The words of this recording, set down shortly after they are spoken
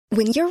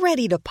When you're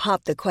ready to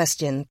pop the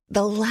question,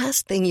 the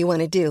last thing you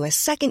want to do is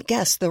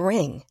second-guess the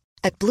ring.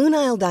 At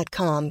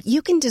BlueNile.com,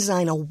 you can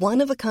design a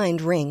one-of-a-kind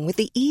ring with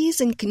the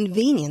ease and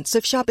convenience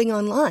of shopping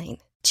online.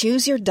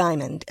 Choose your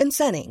diamond and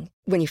setting.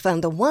 When you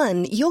find the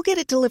one, you'll get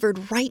it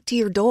delivered right to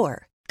your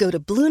door. Go to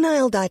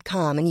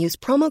BlueNile.com and use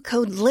promo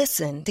code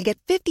LISTEN to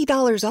get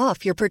 $50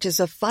 off your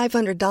purchase of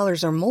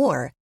 $500 or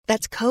more.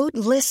 That's code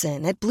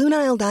LISTEN at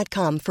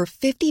BlueNile.com for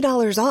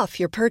 $50 off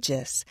your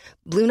purchase.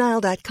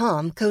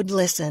 BlueNile.com, code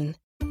LISTEN.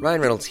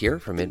 Ryan Reynolds here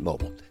from Mint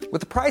Mobile. With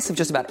the price of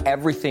just about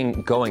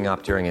everything going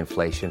up during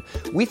inflation,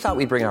 we thought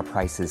we'd bring our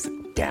prices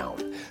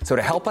down. So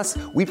to help us,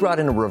 we brought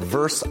in a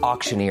reverse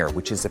auctioneer,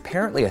 which is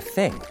apparently a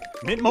thing.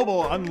 Mint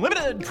Mobile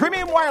Unlimited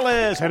Premium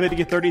Wireless. How to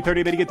get 30,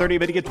 30, bit to get 30,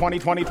 bit to get 20,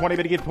 20, 20,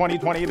 bit to get 20,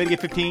 20, bit to get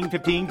 15,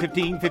 15,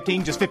 15,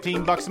 15, just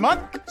 $15 a month?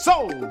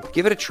 Sold!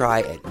 Give it a try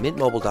at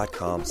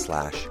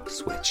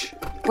mintmobile.com/switch.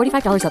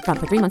 $45 up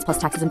front for 3 months plus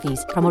taxes and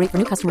fees. Promo rate for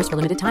new customers for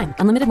limited time.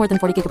 Unlimited more than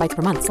 40 gigabytes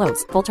per month.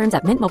 Slows full terms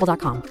at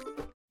mintmobile.com.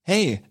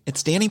 Hey,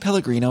 it's Danny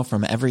Pellegrino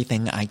from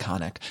Everything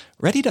Iconic.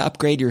 Ready to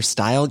upgrade your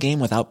style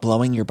game without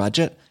blowing your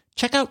budget?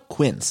 Check out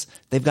Quince.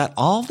 They've got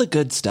all the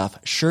good stuff,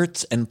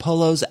 shirts and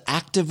polos,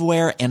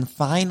 activewear, and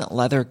fine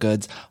leather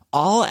goods,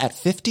 all at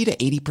 50 to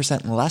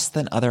 80% less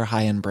than other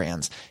high-end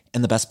brands.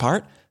 And the best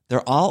part?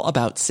 They're all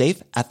about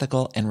safe,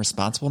 ethical, and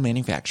responsible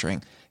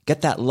manufacturing.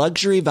 Get that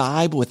luxury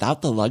vibe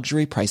without the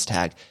luxury price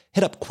tag.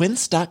 Hit up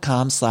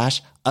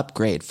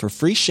quince.com/upgrade for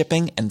free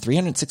shipping and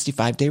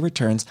 365-day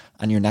returns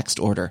on your next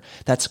order.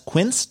 That's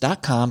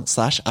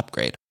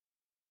quince.com/upgrade.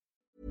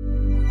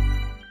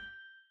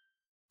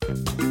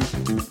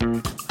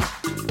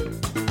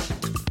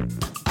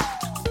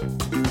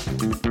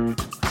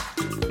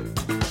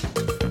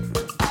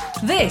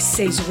 This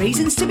is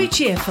Reasons to be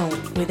Cheerful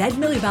with Ed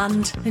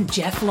Miliband and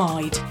Jeff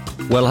Lloyd.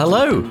 Well,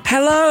 hello.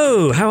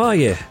 Hello, how are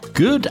you?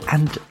 Good,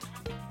 and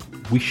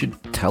we should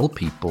tell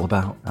people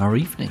about our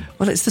evening.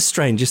 Well, it's the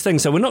strangest thing.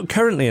 So we're not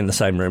currently in the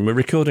same room, we're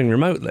recording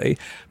remotely,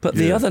 but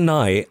the other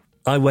night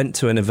I went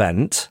to an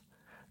event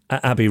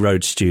at Abbey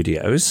Road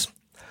Studios.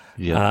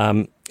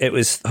 Yeah. It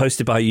was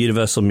hosted by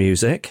Universal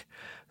Music.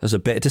 There was a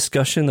bit of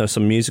discussion, there were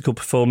some musical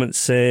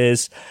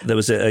performances, there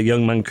was a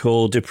young man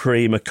called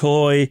Dupree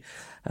McCoy,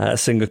 a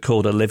singer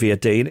called Olivia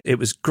Dean. It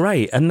was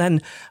great. And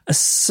then as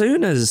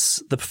soon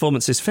as the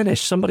performances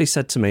finished, somebody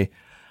said to me,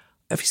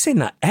 "Have you seen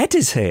that? Ed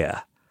is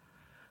here."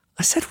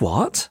 I said,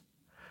 "What?"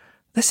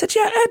 They said,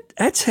 "Yeah,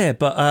 Ed's here,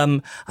 but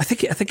I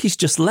think he's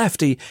just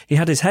left. He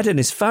had his head in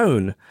his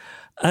phone."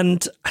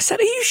 And I said,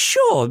 "Are you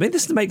sure? I mean,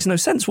 this makes no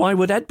sense. Why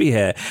would Ed be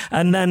here?"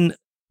 And then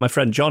my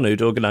friend John,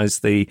 who'd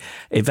organised the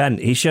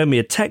event, he showed me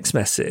a text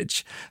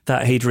message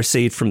that he'd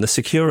received from the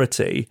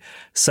security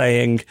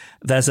saying,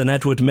 "There's an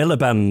Edward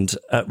Miliband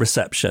at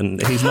reception.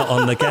 He's not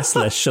on the guest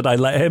list. Should I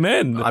let him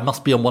in?" I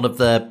must be on one of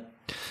their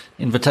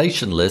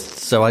invitation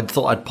lists, so I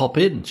thought I'd pop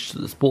in,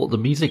 support the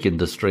music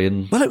industry.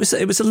 And well, it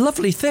was a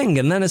lovely thing.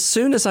 And then as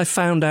soon as I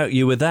found out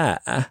you were there,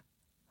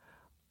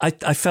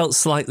 I felt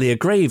slightly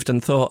aggrieved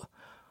and thought,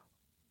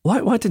 why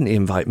didn't he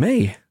invite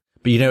me?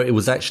 But, you know, it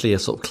was actually a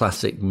sort of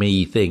classic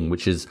me thing,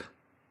 which is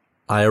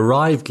I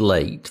arrived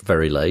late,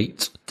 very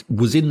late,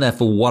 was in there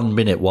for 1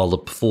 minute while the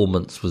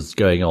performance was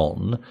going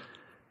on.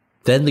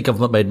 Then the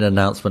government made an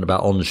announcement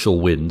about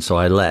onshore wind, so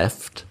I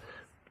left,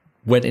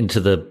 went into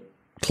the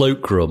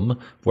cloakroom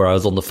where I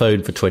was on the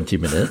phone for 20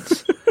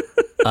 minutes.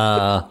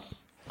 I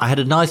had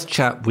a nice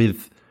chat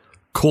with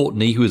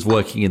Courtney, who was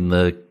working in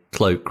the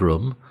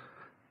cloakroom.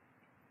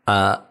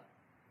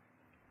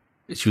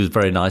 She was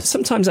very nice.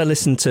 Sometimes I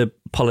listen to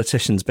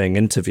politicians being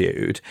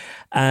interviewed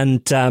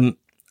and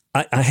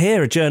I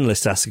hear a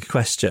journalist ask a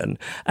question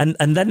and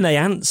then they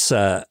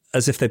answer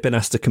as if they've been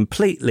asked a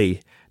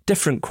completely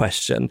different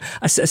question.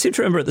 I seem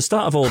to remember at the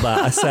start of all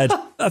that, I said,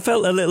 I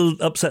felt a little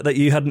upset that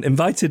you hadn't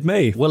invited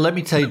me. Well, let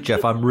me tell you,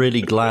 Jeff, I'm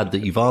really glad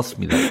that you've asked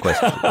me that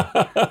question.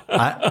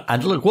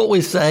 And look, what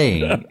we're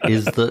saying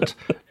is that,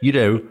 you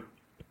know,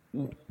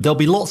 there'll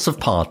be lots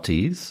of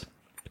parties.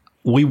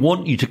 We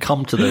want you to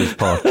come to those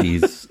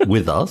parties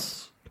with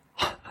us.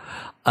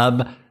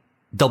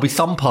 There'll be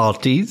some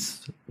parties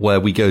where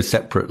we go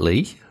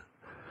separately,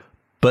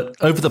 but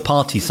over the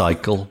party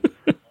cycle,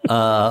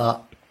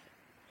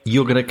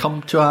 you're going to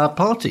come to our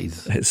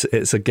parties.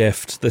 It's a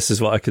gift. This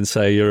is what I can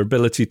say. Your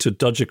ability to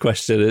dodge a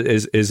question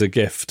is a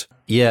gift.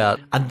 Yeah.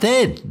 And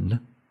then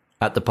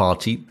at the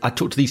party, I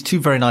talked to these two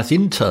very nice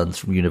interns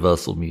from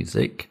Universal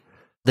Music.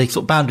 They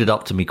sort of bounded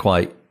up to me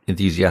quite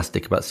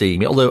enthusiastic about seeing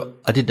me, although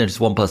I did notice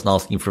one person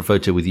asking for a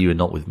photo with you and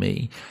not with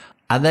me.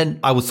 And then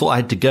I thought I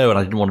had to go and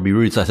I didn't want to be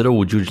rude, so I said, "Oh,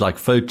 would you like a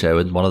photo?"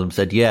 And one of them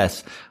said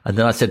yes. And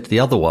then I said to the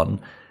other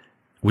one,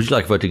 "Would you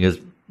like a photo?" And he goes,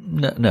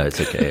 no,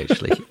 it's okay,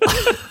 actually.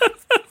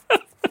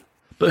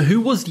 But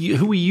who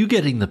were you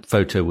getting the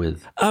photo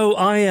with? Oh,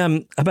 I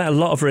met a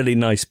lot of really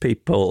nice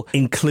people,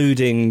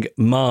 including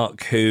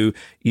Mark, who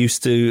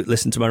used to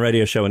listen to my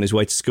radio show on his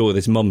way to school with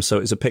his mum. So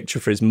it was a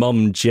picture for his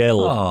mum,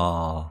 Jill.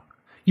 Oh.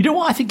 You know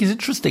what I think is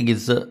interesting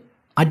is that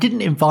I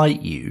didn't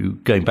invite you,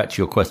 going back to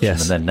your question,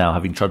 yes. And then now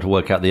having tried to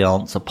work out the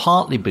answer,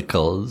 partly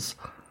because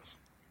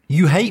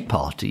You hate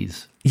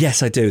parties.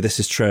 Yes, I do. This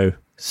is true.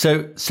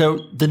 So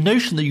the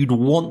notion that you'd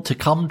want to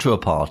come to a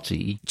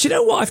party... Do you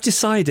know what I've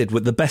decided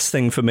what the best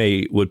thing for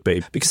me would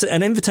be? Because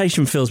an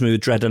invitation fills me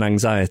with dread and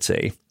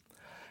anxiety.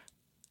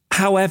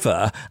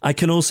 However, I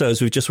can also, as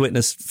we've just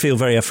witnessed, feel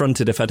very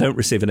affronted if I don't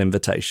receive an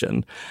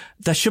invitation.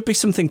 There should be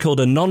something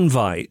called a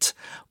non-vite,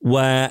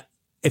 where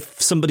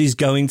if somebody's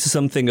going to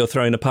something or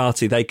throwing a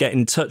party, they get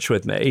in touch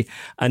with me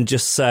and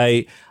just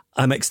say,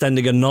 I'm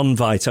extending a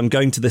non-vite. I'm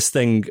going to this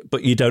thing,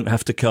 but you don't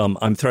have to come.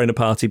 I'm throwing a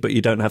party, but you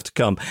don't have to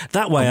come.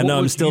 That way, I know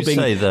I'm still being.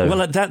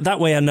 Well, that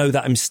way, I know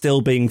that I'm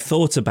still being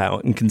thought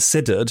about and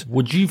considered.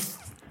 Would you?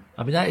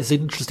 I mean, that is an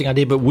interesting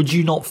idea, but would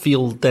you not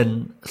feel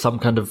then some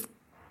kind of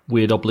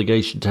weird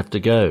obligation to have to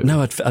go?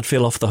 No, I'd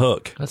feel off the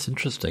hook. That's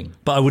interesting.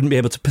 But I wouldn't be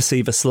able to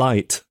perceive a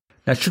slight.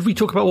 Now, should we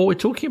talk about what we're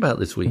talking about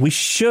this week? We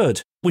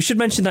should. We should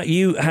mention that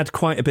you had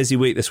quite a busy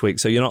week this week,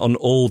 so you're not on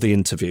all the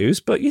interviews,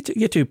 but you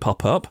do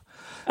pop up.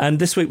 And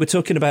this week we're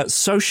talking about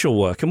social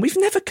work, and we've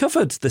never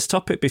covered this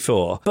topic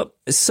before, but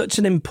it's such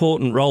an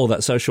important role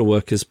that social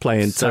workers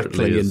play in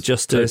tackling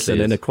injustice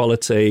and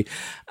inequality.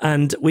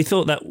 And we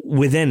thought that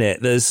within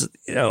it, there's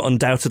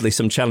undoubtedly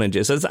some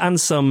challenges and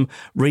some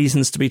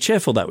reasons to be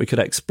cheerful that we could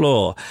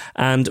explore.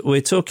 And we're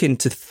talking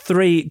to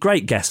three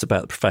great guests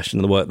about the profession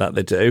and the work that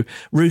they do.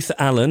 Ruth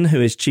Allen, who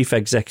is Chief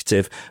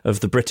Executive of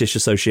the British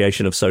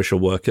Association of Social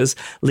Workers,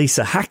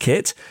 Lisa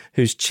Hackett,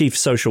 who's Chief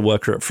Social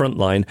Worker at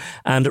Frontline,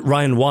 and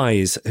Ryan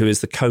Wise, who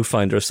is the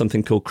co-founder of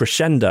something called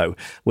Crescendo,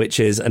 which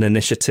is an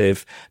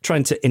initiative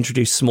trying to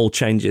introduce small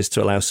changes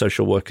to allow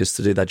social workers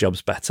to do their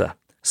jobs better.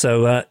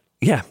 So,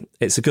 yeah,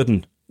 it's a good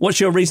one. What's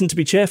your reason to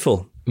be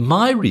cheerful?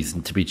 My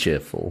reason to be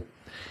cheerful,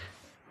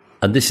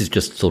 and this is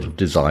just sort of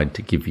designed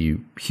to give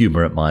you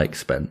humour at my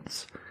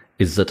expense,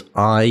 is that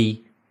I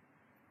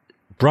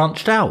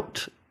branched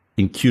out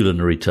in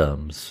culinary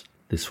terms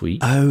this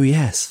week. Oh,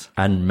 yes.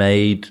 And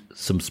made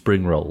some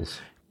spring rolls.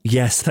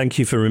 Yes, thank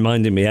you for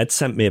reminding me. Ed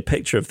sent me a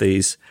picture of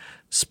these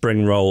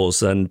spring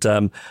rolls, and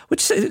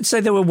would you say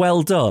they were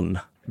well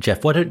done?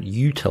 Jeff, why don't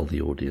you tell the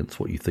audience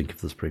what you think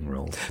of the spring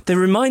rolls? They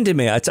reminded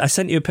me, I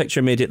sent you a picture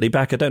immediately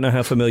back. I don't know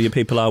how familiar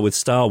people are with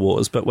Star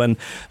Wars, but when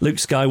Luke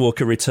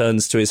Skywalker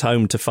returns to his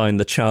home to find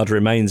the charred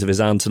remains of his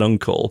aunt and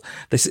uncle,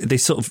 they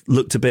sort of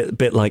looked a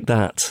bit like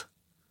that.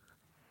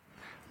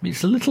 I mean,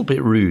 it's a little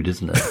bit rude,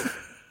 isn't it?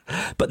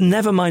 But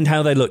never mind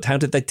how they looked. How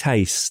did they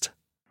taste?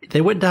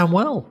 They went down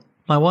well.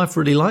 My wife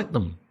really liked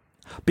them.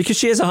 Because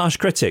she is a harsh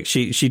critic.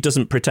 She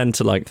doesn't pretend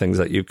to like things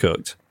that you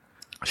cooked.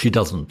 She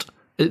doesn't.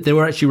 They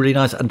were actually really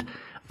nice. And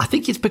I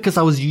think it's because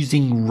I was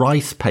using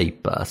rice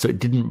paper, so it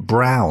didn't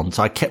brown.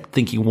 So I kept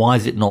thinking, why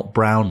is it not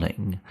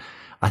browning?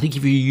 I think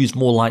if you use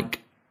more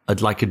like a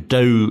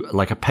dough,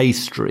 like a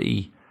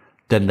pastry,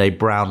 then they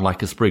brown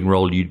like a spring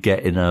roll you'd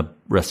get in a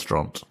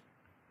restaurant.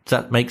 Does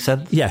that make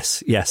sense?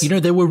 Yes. You know,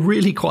 they were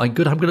really quite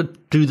good. I'm going to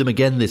do them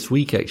again this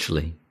week,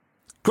 actually.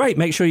 Great.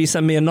 Make sure you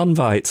send me a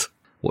non-vite.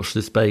 Watch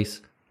this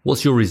space.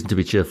 What's your reason to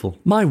be cheerful?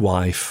 My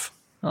wife.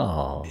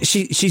 Oh.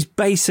 She's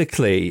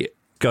basically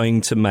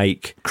going to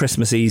make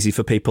Christmas easy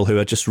for people who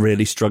are just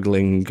really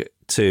struggling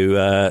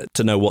to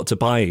know what to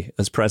buy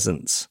as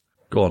presents.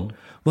 Go on.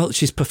 Well,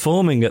 she's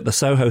performing at the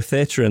Soho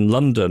Theatre in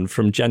London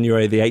from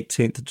January the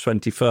 18th to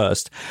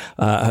 21st.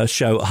 Her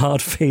show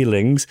Hard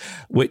Feelings,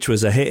 which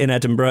was a hit in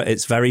Edinburgh.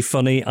 It's very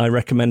funny. I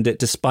recommend it,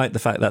 despite the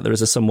fact that there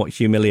is a somewhat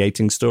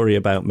humiliating story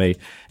about me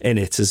in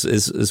it,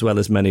 as well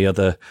as many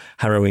other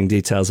harrowing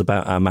details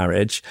about our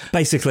marriage.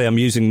 Basically, I'm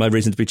using my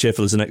reason to be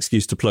cheerful as an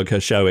excuse to plug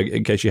her show,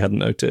 in case you hadn't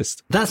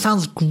noticed. That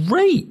sounds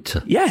great.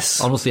 Yes.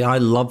 Honestly, I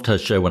loved her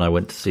show when I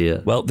went to see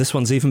it. Well, this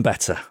one's even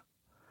better.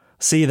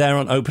 See you there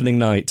on opening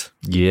night.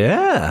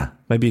 Yeah.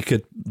 Maybe you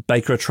could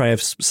bake her a tray of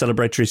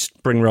celebratory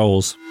spring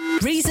rolls.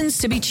 Reasons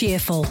to be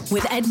cheerful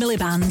with Ed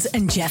Miliband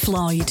and Jeff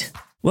Lloyd.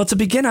 Well, to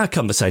begin our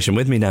conversation,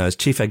 with me now is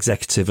Chief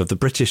Executive of the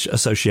British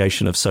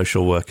Association of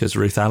Social Workers,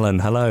 Ruth Allen.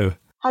 Hello.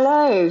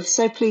 Hello.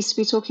 So pleased to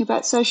be talking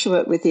about social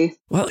work with you.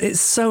 Well, it's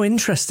so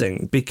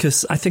interesting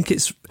because I think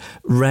it's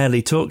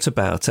rarely talked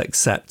about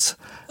except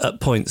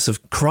at points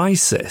of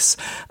crisis.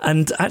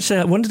 And actually,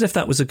 I wondered if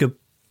that was a good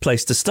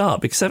place to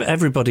start, because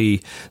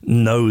everybody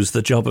knows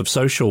the job of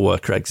social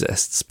worker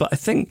exists. But I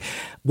think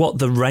what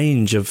the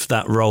range of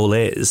that role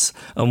is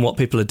and what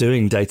people are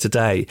doing day to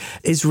day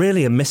is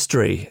really a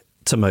mystery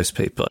to most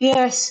people.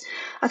 Yes,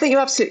 I think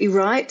you're absolutely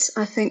right.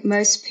 I think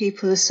most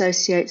people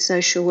associate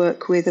social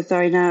work with a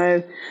very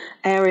narrow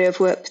area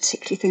of work,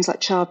 particularly things like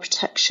child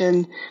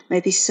protection,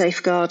 maybe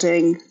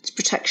safeguarding,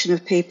 protection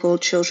of people,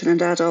 children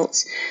and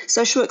adults.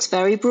 Social work's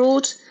very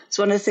broad.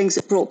 So one of the things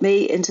that brought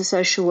me into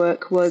social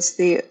work was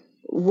the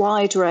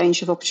wide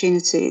range of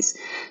opportunities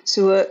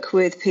to work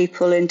with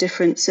people in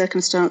different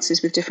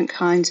circumstances with different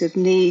kinds of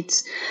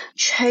needs,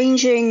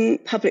 changing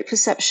public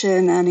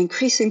perception and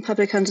increasing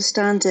public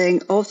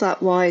understanding of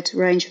that wide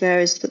range of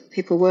areas that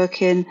people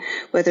work in,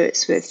 whether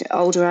it's with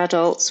older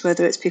adults,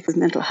 whether it's people with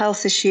mental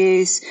health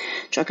issues,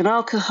 drug and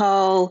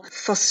alcohol,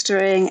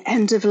 fostering,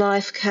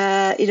 end-of-life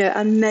care,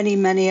 and many,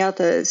 many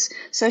others.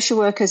 Social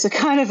workers are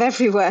kind of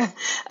everywhere.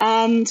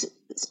 And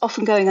It's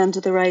often going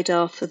under the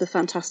radar for the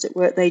fantastic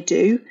work they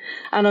do.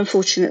 And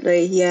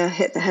unfortunately,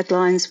 hit the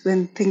headlines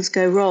when things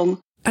go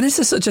wrong. And is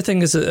there such a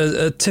thing as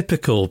a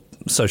typical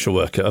social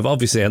worker?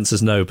 Obviously, the answer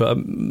is no, but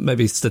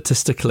maybe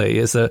statistically,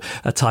 is there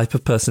a type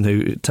of person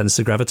who tends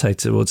to gravitate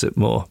towards it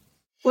more?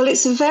 Well,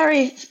 it's a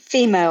very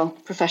female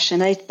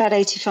profession. About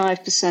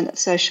 85% of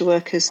social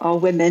workers are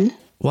women.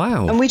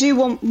 Wow. And we do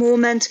want more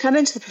men to come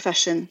into the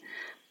profession.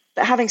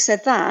 But having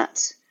said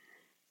that,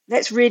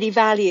 let's really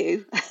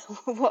value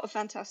what a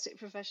fantastic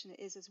profession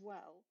it is as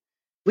well.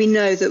 We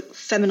know that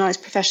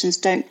feminised professions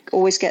don't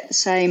always get the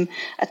same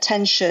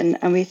attention,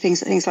 and we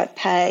things like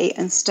pay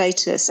and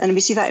status, and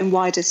we see that in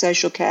wider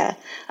social care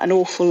an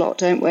awful lot,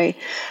 don't we?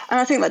 And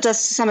I think that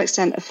does to some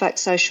extent affect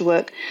social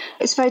work.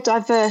 It's very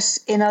diverse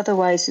in other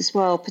ways as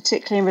well,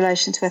 particularly in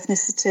relation to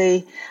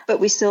ethnicity, but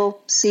we still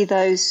see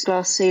those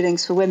glass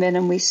ceilings for women,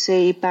 and we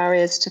see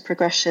barriers to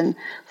progression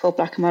for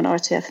Black and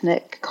minority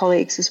ethnic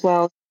colleagues as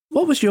well.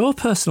 What was your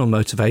personal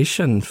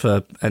motivation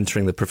for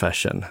entering the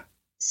profession?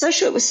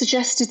 Social work was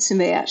suggested to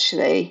me,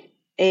 actually,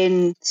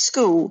 in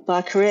school by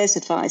a careers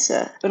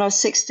advisor when I was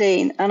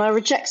 16, and I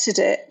rejected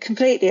it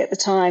completely at the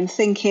time,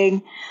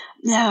 thinking,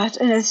 no,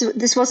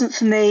 this wasn't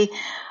for me.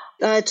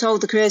 I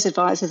told the careers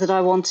advisor that I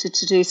wanted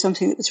to do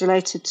something that was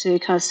related to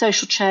kind of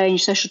social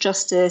change, social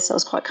justice. I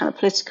was quite kind of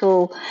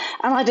political,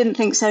 and I didn't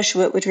think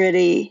social work would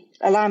really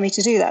allow me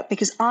to do that,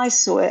 because I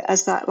saw it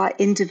as that like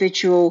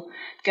individual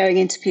going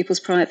into people's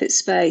private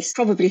space,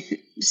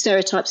 probably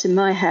stereotypes in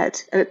my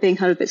head of it being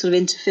kind of a bit sort of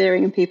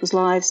interfering in people's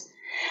lives.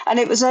 And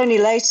it was only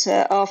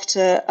later,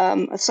 after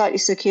a slightly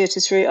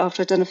circuitous route,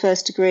 after I'd done a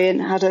first degree and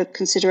had a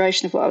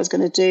consideration of what I was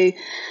going to do,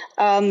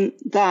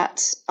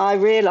 that I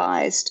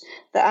realised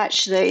that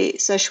actually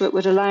social work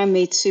would allow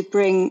me to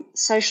bring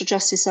social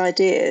justice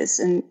ideas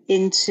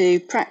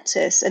into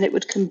practice, and it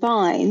would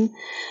combine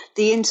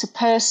the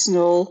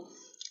interpersonal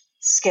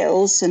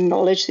skills and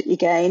knowledge that you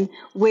gain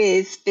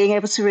with being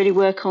able to really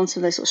work on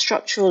some of those sort of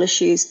structural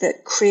issues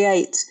that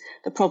create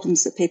the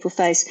problems that people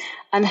face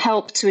and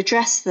help to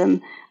address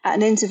them at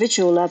an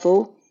individual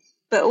level.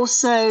 But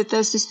also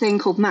there's this thing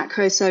called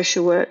macro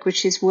social work,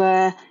 which is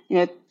where,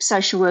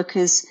 social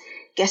workers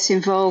get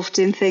involved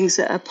in things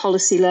at a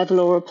policy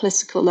level or a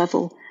political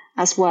level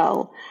as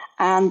well.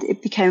 And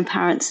it became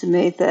apparent to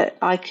me that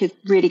I could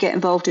really get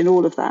involved in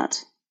all of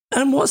that.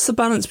 And what's the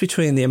balance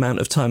between the amount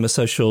of time a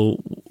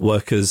social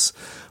worker's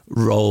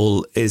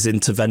role is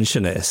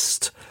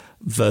interventionist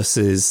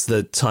versus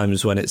the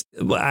times when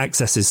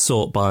access is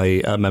sought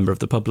by a member of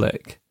the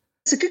public?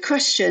 It's a good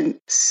question.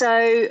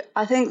 So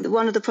I think that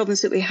one of the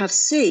problems that we have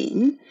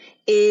seen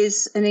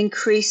is an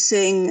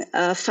increasing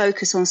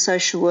focus on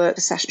social work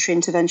for statutory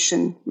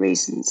intervention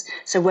reasons.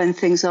 So when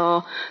things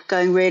are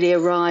going really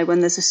awry, when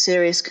there's a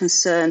serious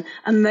concern,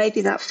 and maybe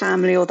that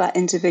family or that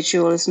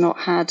individual has not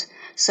had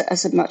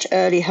as much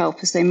early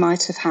help as they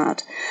might have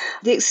had.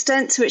 The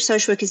extent to which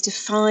social work is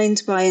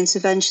defined by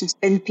interventions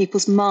in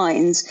people's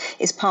minds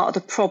is part of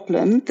the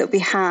problem that we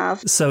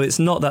have. So it's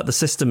not that the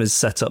system is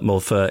set up more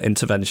for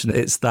intervention,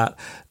 it's that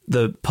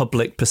the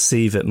public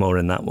perceive it more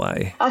in that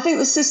way. I think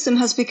the system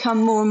has become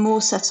more and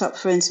more set up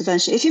for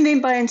intervention. If you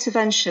mean by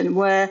intervention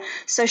where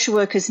social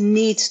workers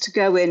need to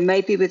go in,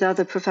 maybe with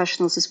other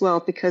professionals as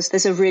well, because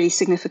there's a really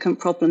significant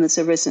problem that's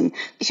arisen.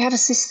 If you have a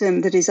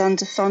system that is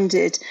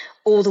underfunded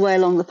all the way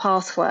along the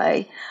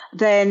pathway,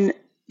 then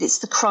it's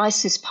the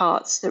crisis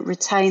parts that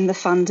retain the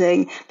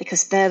funding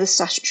because they're the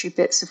statutory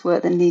bits of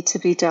work that need to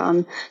be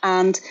done.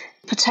 And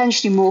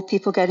potentially more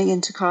people getting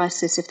into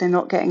crisis if they're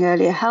not getting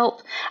earlier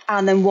help.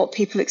 And then what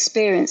people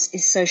experience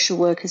is social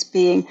workers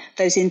being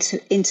those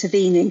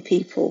intervening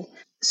people.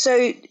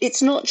 So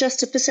it's not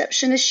just a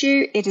perception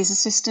issue, it is a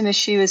system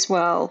issue as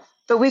well.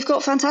 But we've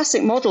got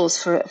fantastic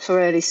models for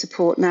early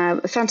support now,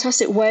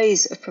 fantastic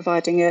ways of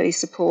providing early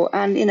support.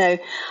 And,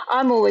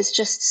 I'm always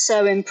just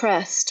so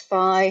impressed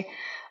by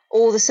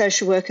all the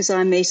social workers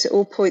I meet at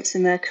all points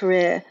in their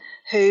career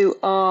who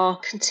are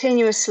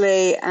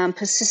continuously and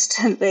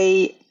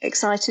persistently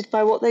excited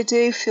by what they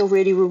do, feel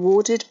really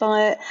rewarded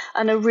by it,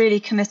 and are really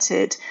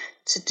committed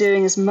to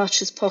doing as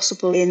much as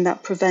possible in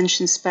that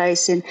prevention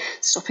space, in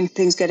stopping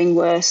things getting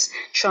worse,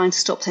 trying to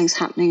stop things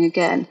happening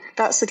again.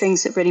 That's the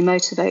things that really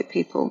motivate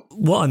people.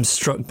 What I'm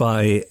struck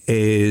by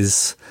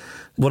is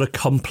what a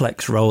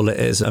complex role it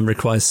is and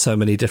requires so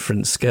many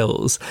different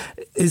skills.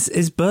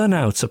 Is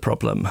burnout a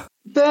problem?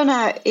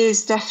 Burnout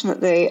is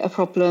definitely a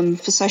problem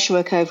for social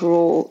work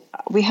overall.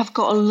 We have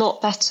got a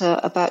lot better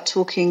about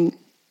talking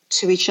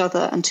to each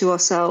other and to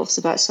ourselves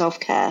about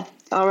self-care.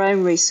 Our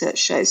own research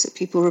shows that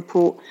people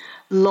report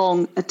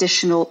long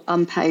additional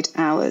unpaid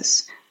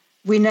hours.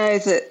 We know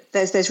that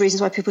there's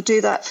reasons why people do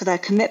that for their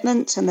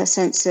commitment and their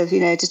sense of,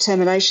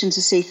 determination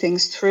to see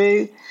things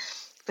through.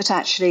 But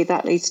actually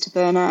that leads to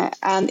burnout.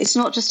 And it's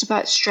not just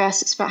about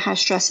stress, it's about how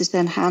stress is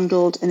then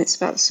handled, and it's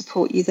about the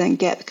support you then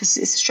get, because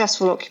it's a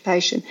stressful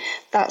occupation.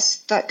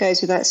 That goes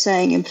without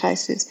saying in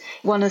places.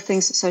 One of the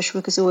things that social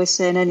workers always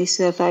say in any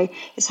survey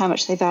is how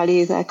much they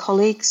value their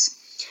colleagues.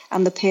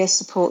 and the peer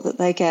support that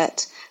they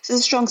get. So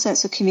there's a strong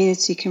sense of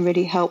community can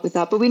really help with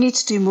that. But we need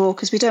to do more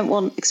because we don't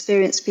want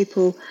experienced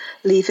people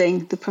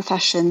leaving the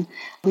profession.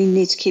 We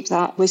need to keep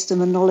that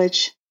wisdom and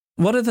knowledge.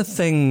 What are the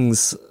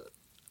things,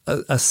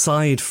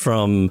 aside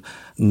from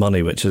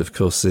money, which of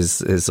course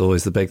is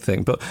always the big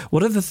thing, but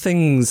what are the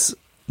things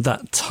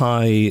that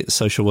tie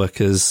social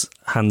workers'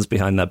 hands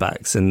behind their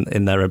backs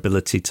in their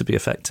ability to be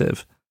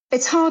effective?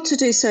 It's hard to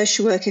do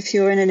social work if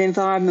you're in an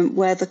environment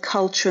where the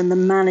culture and the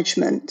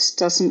management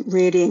doesn't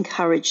really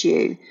encourage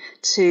you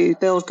to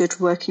build good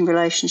working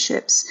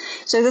relationships.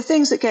 So the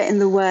things that get in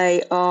the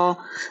way are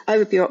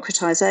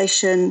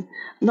over-bureaucratisation,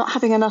 not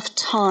having enough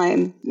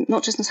time,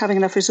 not just having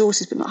enough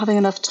resources, but not having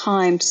enough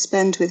time to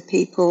spend with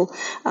people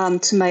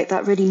to make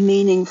that really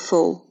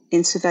meaningful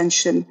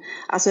intervention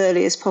as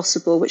early as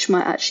possible, which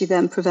might actually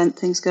then prevent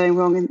things going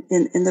wrong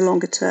in the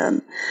longer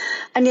term.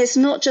 And it's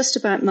not just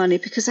about money,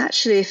 because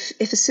actually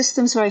if a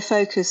system's very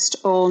focused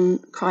on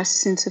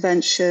crisis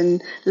intervention,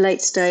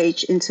 late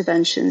stage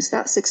interventions,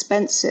 that's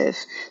expensive.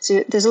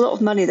 So there's a lot of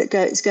money that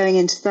is going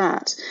into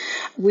that.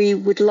 We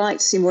would like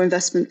to see more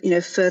investment,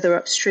 further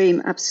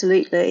upstream,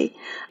 absolutely.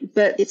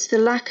 But it's the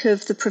lack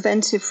of the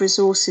preventive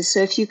resources.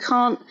 So if you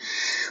can't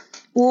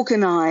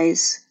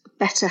organise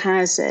better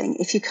housing,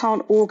 if you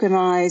can't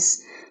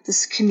organise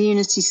this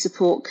community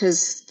support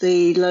because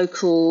the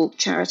local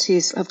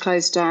charities have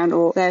closed down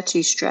or they're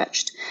too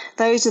stretched,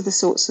 those are the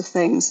sorts of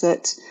things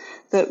that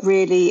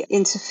really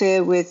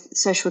interfere with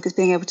social workers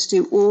being able to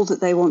do all that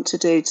they want to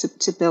do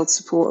to build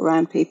support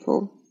around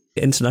people.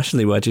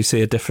 Internationally, where do you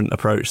see a different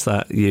approach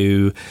that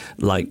you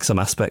like some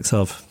aspects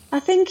of? I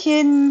think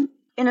in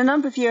a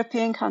number of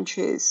European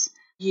countries,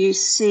 you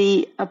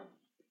see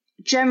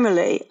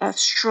generally a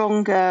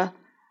stronger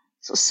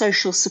sort of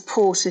social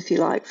support, if you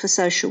like, for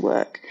social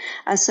work,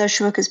 and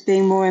social workers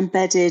being more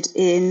embedded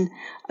in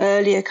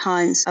earlier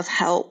kinds of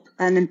help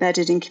and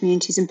embedded in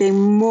communities and being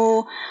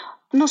more,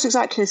 not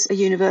exactly as a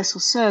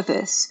universal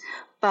service,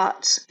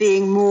 but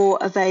being more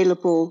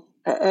available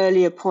at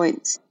earlier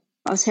points.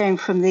 I was hearing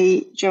from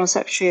the General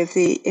Secretary of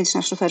the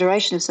International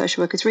Federation of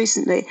Social Workers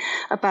recently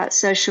about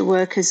social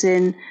workers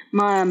in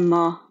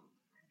Myanmar,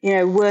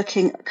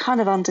 working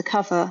kind of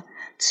undercover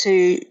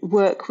to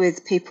work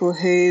with people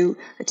who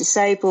are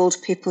disabled,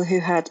 people who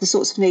had the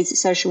sorts of needs that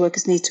social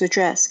workers need to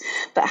address,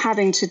 but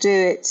having to do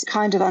it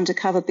kind of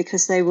undercover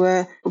because they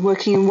were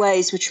working in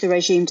ways which the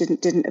regime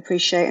didn't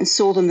appreciate and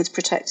saw them as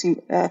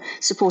protecting,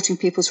 supporting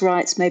people's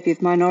rights, maybe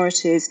of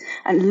minorities,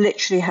 and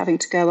literally having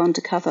to go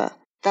undercover.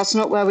 That's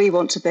not where we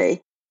want to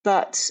be.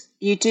 But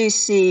you do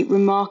see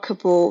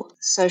remarkable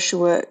social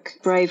work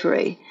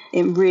bravery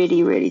in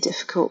really, really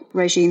difficult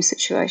regime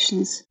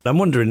situations. I'm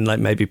wondering,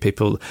 maybe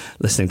people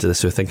listening to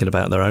this who are thinking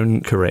about their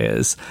own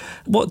careers,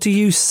 what do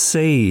you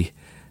see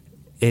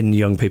in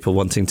young people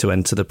wanting to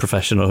enter the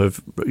profession or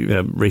who've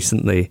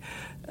recently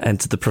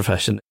entered the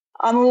profession?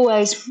 I'm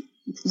always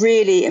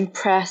really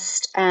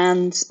impressed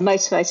and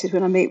motivated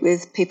when I meet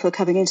with people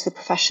coming into the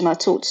profession. I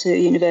talk to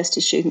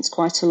university students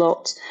quite a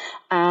lot,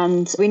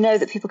 and we know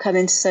that people come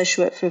into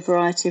social work for a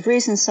variety of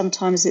reasons.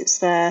 Sometimes it's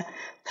their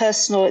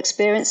personal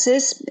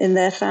experiences in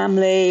their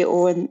family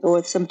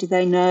or somebody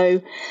they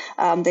know.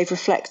 They've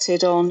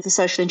reflected on the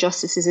social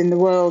injustices in the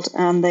world,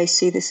 and they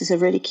see this as a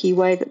really key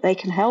way that they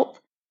can help.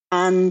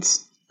 And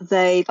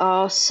they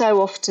are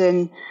so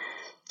often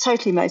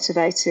totally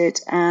motivated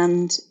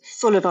and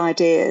full of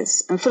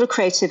ideas and full of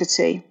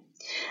creativity.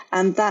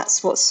 And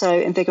that's what's so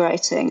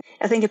invigorating.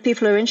 I think if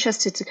people are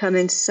interested to come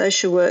into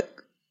social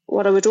work,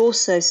 what I would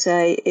also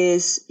say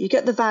is you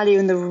get the value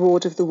and the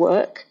reward of the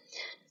work.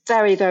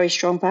 Very, very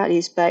strong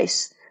values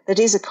base. That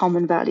is a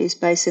common values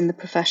base in the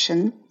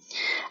profession.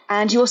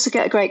 And you also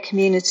get a great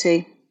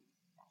community.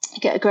 You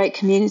get a great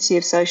community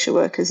of social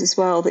workers as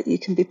well that you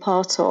can be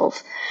part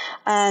of.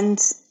 And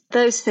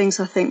those things,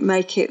 I think,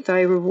 make it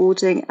very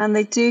rewarding, and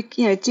they do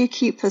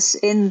keep us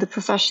in the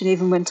profession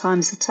even when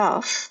times are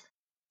tough.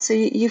 So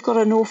you've got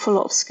an awful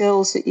lot of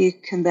skills that you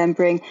can then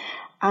bring,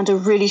 and a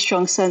really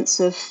strong sense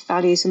of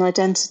values and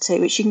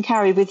identity, which you can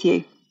carry with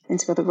you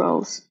into other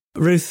roles.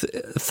 Ruth,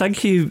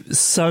 thank you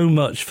so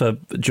much for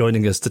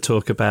joining us to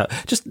talk about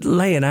just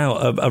laying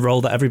out a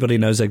role that everybody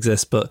knows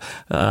exists, but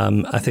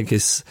I think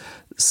is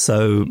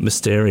so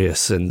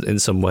mysterious in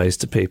some ways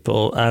to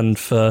people, and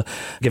for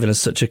giving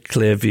us such a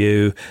clear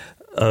view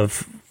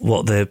of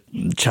what the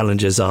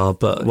challenges are,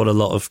 but what a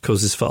lot of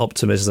causes for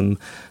optimism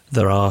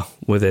there are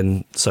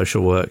within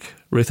social work.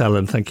 Ruth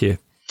Allen, thank you.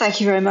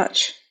 Thank you very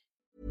much.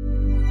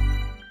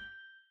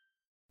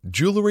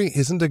 Jewelry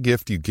isn't a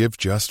gift you give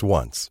just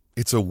once.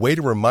 It's a way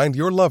to remind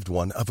your loved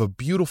one of a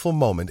beautiful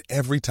moment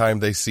every time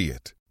they see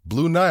it.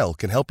 Blue Nile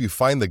can help you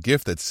find the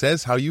gift that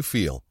says how you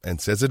feel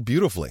and says it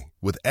beautifully,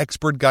 with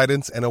expert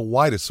guidance and a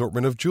wide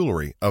assortment of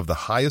jewelry of the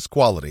highest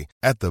quality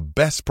at the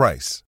best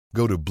price.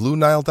 Go to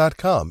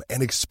BlueNile.com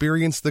and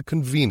experience the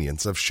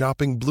convenience of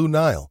shopping Blue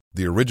Nile,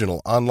 the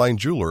original online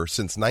jeweler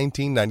since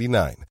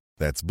 1999.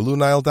 That's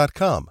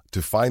BlueNile.com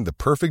to find the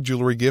perfect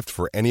jewelry gift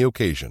for any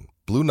occasion.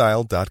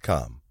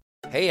 BlueNile.com.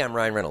 Hey, I'm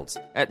Ryan Reynolds.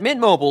 At Mint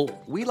Mobile,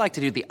 we like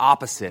to do the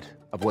opposite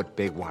of what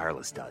Big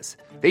Wireless does.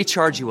 They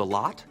charge you a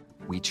lot,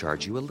 we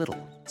charge you a little.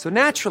 So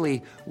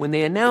naturally, when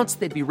they announced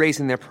they'd be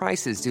raising their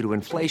prices due to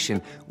inflation,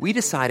 we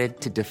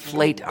decided to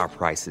deflate our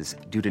prices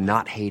due to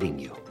not hating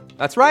you.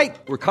 That's right.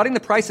 We're cutting the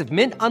price of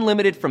Mint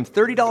Unlimited from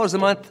 $30 a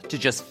month to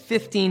just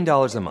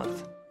 $15 a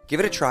month. Give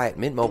it a try at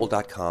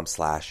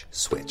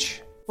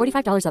mintmobile.com/switch.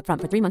 $45 up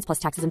front for 3 months plus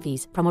taxes and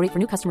fees. Promo rate for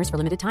new customers for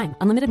limited time.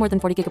 Unlimited more than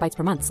 40 gigabytes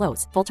per month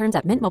slows. Full terms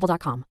at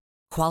mintmobile.com.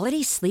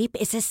 Quality sleep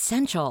is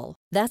essential.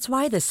 That's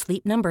why the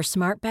Sleep Number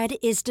Smart Bed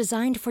is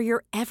designed for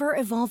your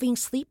ever-evolving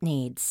sleep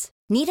needs.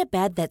 Need a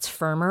bed that's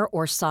firmer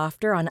or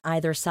softer on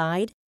either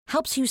side?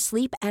 Helps you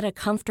sleep at a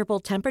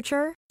comfortable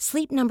temperature?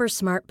 Sleep Number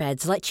Smart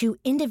Beds let you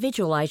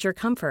individualize your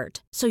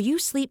comfort, so you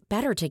sleep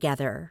better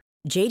together.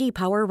 J.D.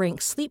 Power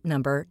ranks Sleep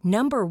Number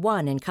number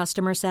 1 in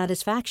customer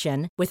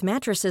satisfaction with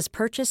mattresses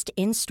purchased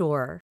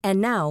in-store.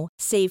 And now,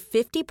 save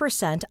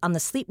 50% on the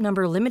Sleep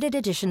Number Limited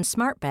Edition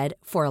Smart Bed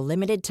for a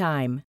limited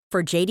time.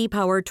 For J.D.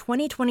 Power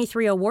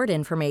 2023 award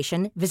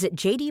information, visit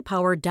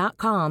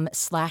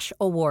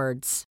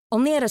jdpower.com/awards.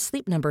 Only at a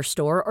Sleep Number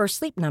store or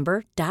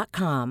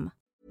sleepnumber.com.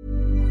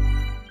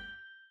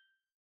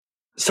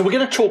 So we're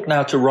going to talk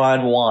now to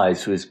Ryan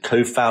Wise, who is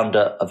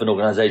co-founder of an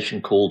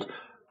organization called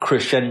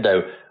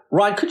Crescendo.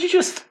 Ryan, could you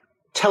just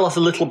tell us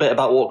a little bit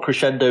about what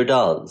Crescendo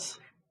does?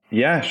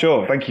 Yeah,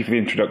 sure. Thank you for the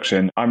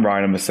introduction. I'm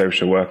Ryan. I'm a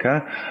social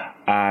worker.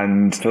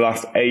 And for the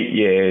last 8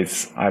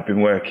 years, I've been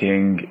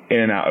working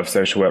in and out of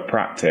social work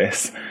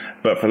practice.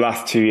 But for the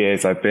last 2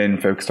 years, I've been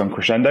focused on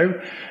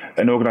Crescendo,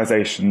 an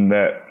organization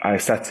that I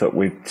set up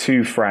with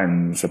 2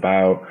 friends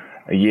about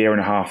a year and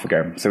a half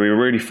ago. So we were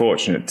really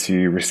fortunate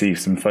to receive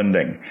some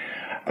funding.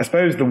 I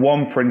suppose the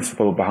one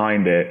principle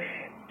behind it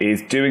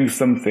is doing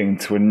something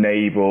to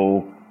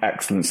enable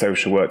excellent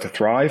social work to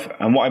thrive.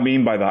 And what I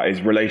mean by that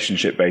is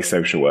relationship-based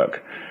social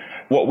work.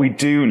 What we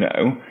do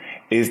know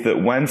is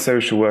that when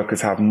social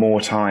workers have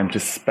more time to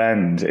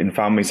spend in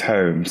families'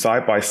 homes,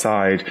 side by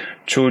side,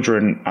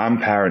 children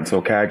and parents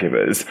or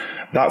caregivers,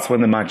 that's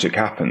when the magic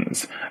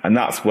happens. And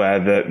that's where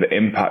the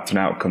impact and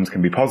outcomes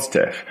can be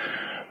positive.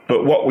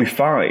 But what we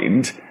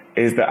find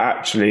is that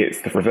actually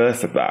it's the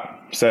reverse of that.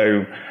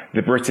 So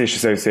the British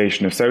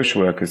Association of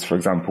Social Workers, for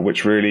example,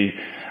 which really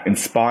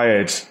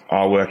inspired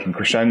our work in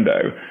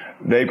Crescendo,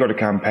 they've got a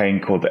campaign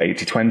called the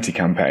 80-20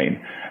 campaign.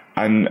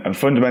 And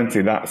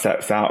fundamentally that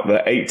sets out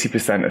that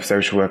 80% of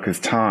social workers'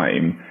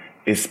 time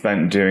is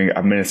spent doing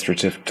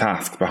administrative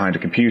tasks behind a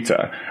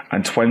computer,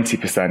 and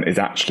 20% is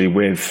actually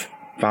with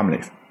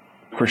families.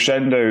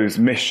 Crescendo's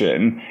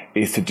mission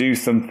is to do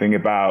something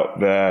about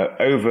the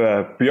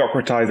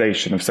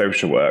over-bureaucratization of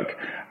social work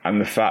and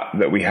the fact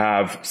that we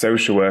have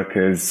social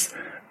workers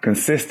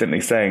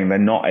consistently saying they're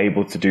not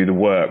able to do the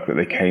work that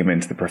they came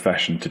into the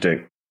profession to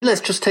do.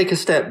 Let's just take a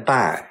step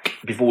back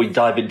before we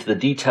dive into the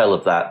detail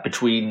of that,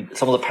 between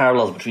some of the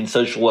parallels between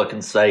social work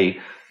and, say,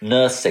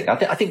 nursing.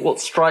 I think what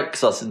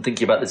strikes us in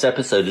thinking about this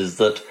episode is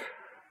that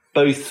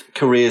both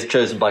careers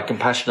chosen by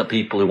compassionate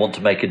people who want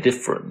to make a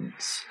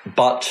difference,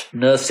 but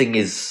nursing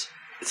is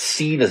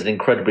seen as an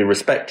incredibly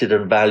respected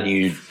and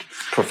valued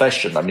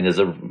profession. I mean, there's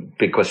a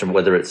big question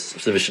whether it's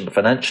sufficiently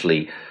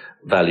financially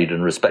valued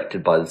and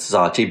respected by the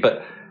society,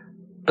 but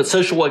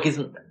social work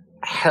isn't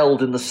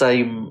held in the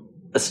same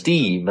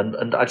esteem,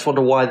 and I just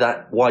wonder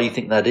why you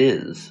think that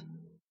is.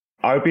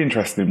 I would be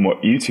interested in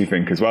what you two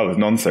think as well as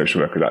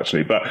non-social workers,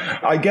 actually. But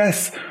I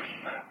guess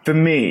for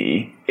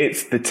me,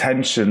 it's the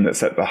tension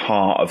that's at the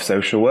heart of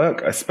social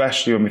work,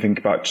 especially when we think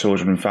about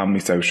children and family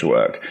social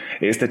work.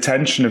 It's the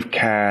tension of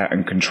care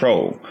and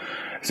control.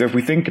 So if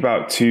we think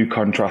about 2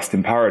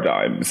 contrasting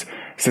paradigms,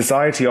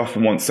 society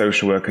often wants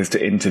social workers to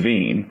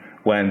intervene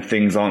when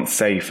things aren't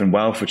safe and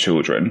well for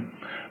children.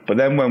 But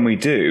then when we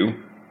do,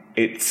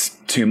 it's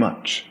too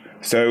much.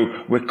 So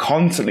we're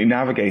constantly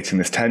navigating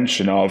this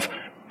tension of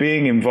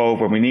being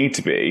involved when we need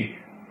to be,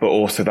 but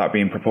also that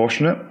being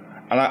proportionate.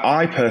 And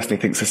I personally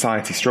think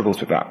society struggles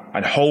with that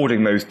and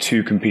holding those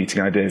 2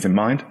 competing ideas in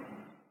mind.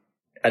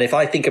 And if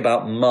I think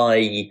about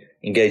my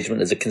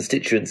engagement as a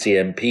constituency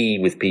MP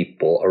with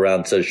people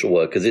around social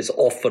workers, it's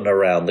often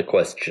around the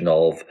question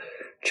of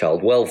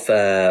child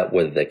welfare,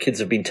 whether their kids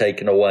have been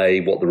taken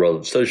away, what the role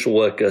of social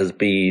worker has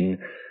been,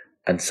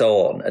 and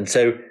so on. And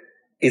so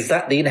is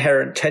that the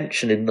inherent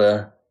tension in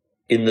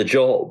the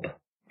job?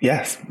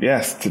 Yes.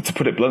 To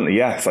put it bluntly,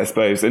 yes, I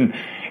suppose. And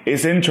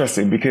it's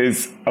interesting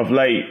because of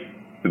late,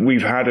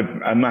 we've had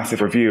a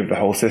massive review of the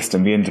whole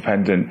system, the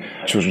independent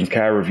children's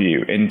care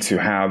review, into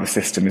how the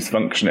system is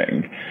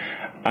functioning.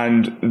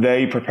 And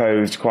they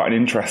proposed quite an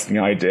interesting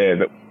idea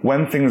that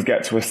when things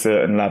get to a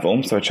certain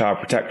level, so a child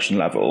protection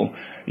level,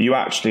 you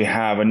actually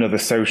have another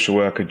social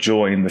worker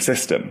join the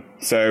system.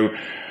 So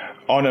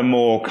on a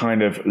more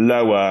kind of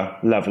lower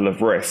level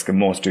of risk and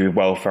more to do with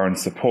welfare and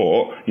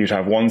support, you'd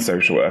have one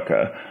social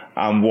worker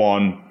and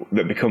one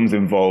that becomes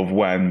involved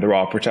when there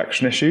are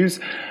protection issues.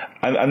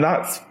 And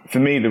that's, for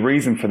me, the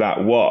reason for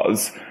that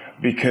was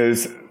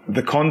because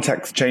the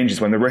context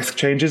changes when the risk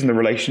changes and the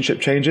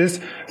relationship changes.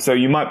 So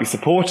you might be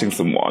supporting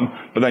someone,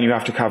 but then you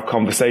have to have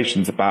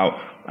conversations about,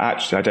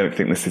 actually, I don't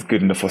think this is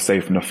good enough or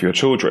safe enough for your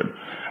children.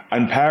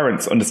 And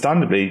parents,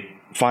 understandably,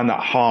 find that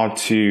hard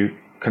to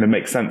kind of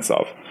make sense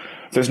of.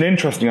 So it's an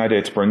interesting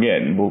idea to bring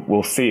in.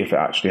 We'll see if it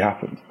actually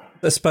happens.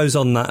 I suppose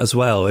on that as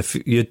well, if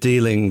you're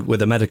dealing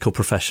with a medical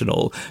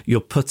professional, you're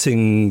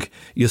putting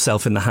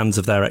yourself in the hands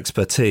of their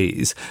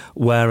expertise,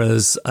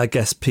 whereas I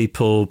guess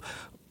people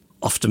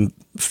often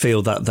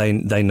feel that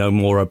they know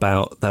more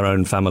about their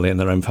own family and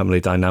their own family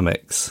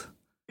dynamics.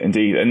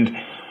 Indeed. And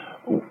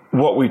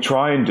what we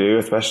try and do,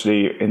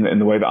 especially in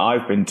the way that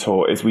I've been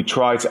taught, is we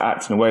try to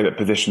act in a way that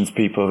positions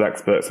people as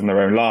experts in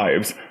their own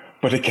lives.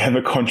 But again,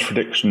 the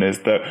contradiction is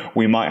that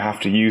we might have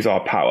to use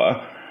our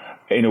power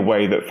in a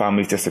way that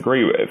families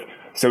disagree with.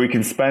 So we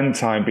can spend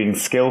time being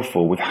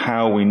skillful with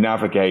how we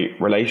navigate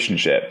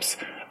relationships,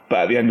 but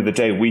at the end of the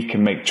day, we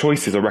can make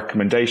choices or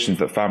recommendations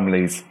that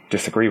families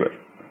disagree with.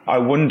 I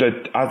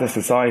wonder, as a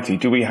society,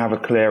 do we have a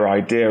clear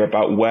idea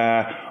about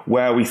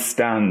where we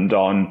stand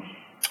on,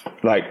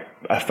 like,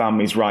 a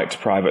family's right to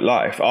private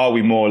life? Are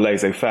we more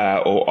laissez-faire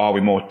or are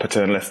we more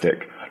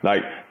paternalistic?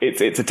 Like,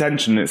 it's a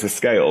tension, it's a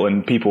scale,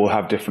 and people will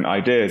have different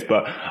ideas.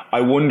 But I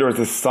wonder, as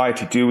a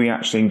society, do we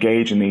actually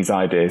engage in these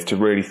ideas to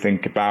really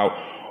think about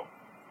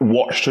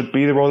what should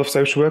be the role of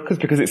social workers?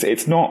 Because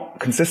it's not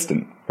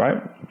consistent, right?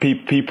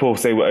 People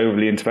say we're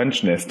overly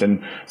interventionist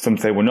and some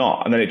say we're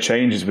not. And then it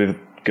changes with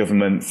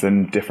governments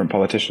and different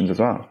politicians as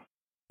well.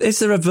 Is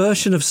there a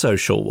version of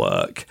social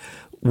work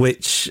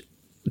which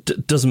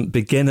doesn't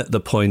begin at the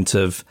point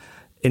of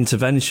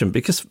intervention?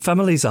 Because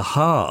families are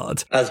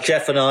hard. As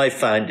Jeff and I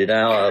found in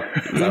our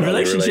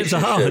relationships are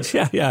hard.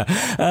 Yeah.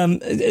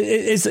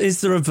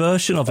 Is there a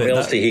version of it?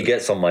 Honestly, he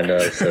gets on my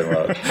nerves so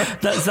much.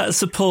 that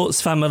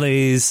supports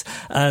families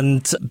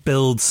and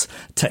builds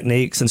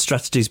techniques and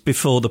strategies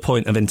before the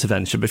point of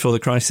intervention, before the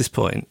crisis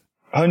point?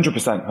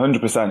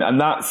 100%.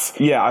 And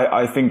that's,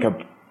 I think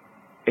I've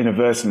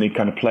inadvertently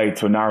kind of played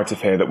to a narrative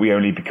here that we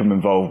only become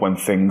involved when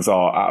things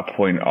are at a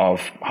point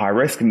of high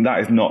risk. And that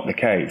is not the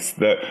case.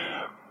 That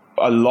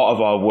a lot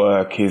of our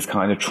work is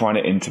kind of trying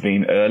to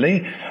intervene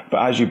early.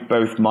 But as you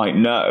both might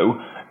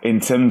know, in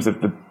terms of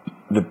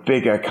the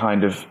bigger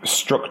kind of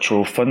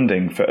structural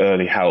funding for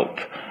early help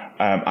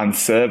and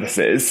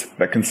services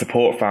that can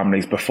support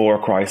families before a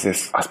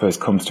crisis, I suppose,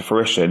 comes to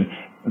fruition,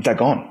 they're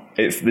gone.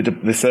 It's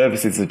the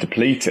services are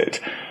depleted.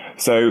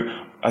 So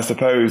I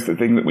suppose the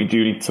thing that we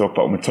do need to talk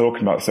about when we're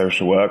talking about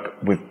social work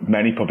with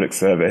many public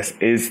service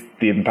is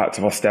the impact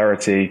of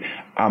austerity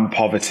and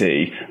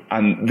poverty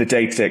and the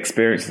day-to-day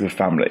experiences of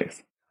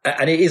families.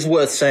 And it is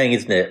worth saying,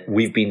 isn't it?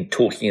 We've been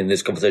talking in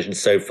this conversation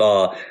so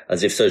far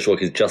as if social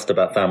work is just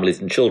about families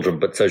and children,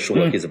 but social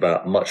work is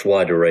about a much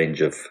wider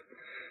range of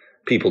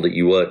people that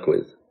you work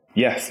with.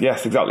 Yes,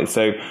 exactly.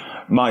 So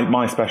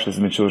my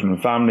specialism is children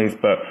and families,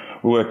 but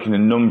we work in a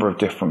number of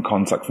different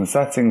contexts and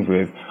settings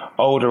with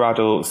older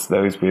adults,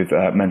 those with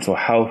mental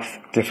health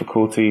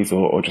difficulties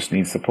or just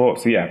need support.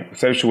 So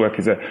social work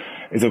is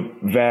a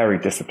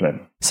varied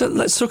discipline. So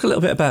let's talk a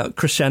little bit about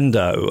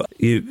Crescendo.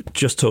 You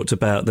just talked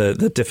about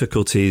the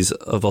difficulties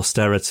of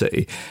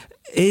austerity.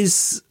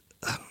 Is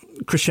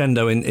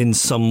Crescendo in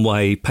some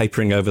way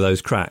papering over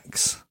those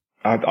cracks?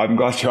 I'm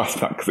glad you asked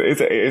that, because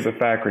it is a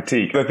fair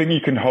critique. I think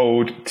you can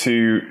hold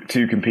two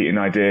competing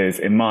ideas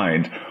in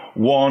mind.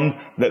 One,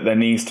 that there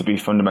needs to be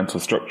fundamental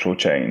structural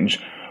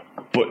change.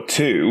 But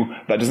two,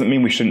 that doesn't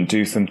mean we shouldn't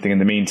do something in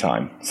the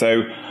meantime.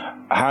 So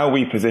how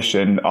we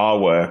position our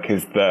work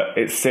is that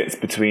it sits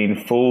between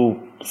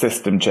full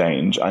system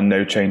change and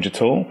no change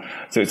at all.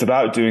 So it's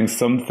about doing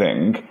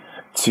something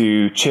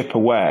to chip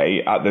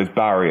away at those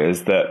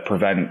barriers that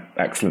prevent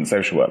excellent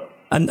social work.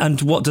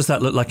 And what does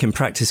that look like in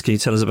practice? Can you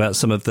tell us about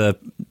some of the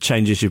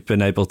changes you've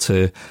been able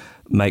to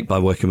make by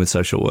working with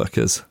social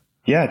workers?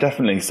 Yeah,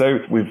 definitely. So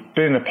we've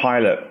been in a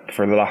pilot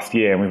for the last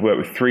year, and we've worked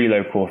with 3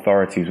 local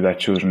authorities with their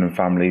children and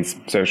families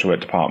social work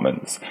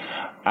departments.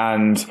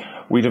 And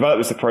we developed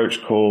this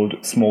approach called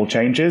Small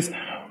Changes,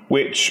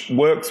 which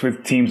works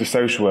with teams of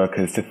social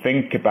workers to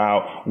think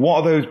about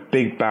what are those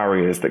big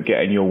barriers that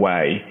get in your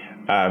way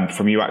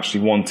from you actually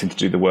wanting to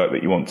do the work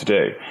that you want to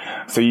do.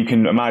 So you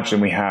can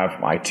imagine we have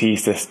IT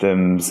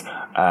systems,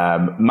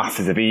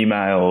 masses of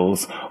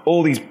emails,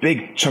 all these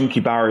big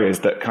chunky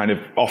barriers that kind of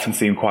often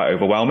seem quite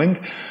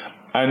overwhelming.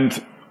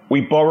 And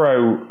we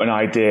borrow an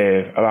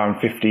idea around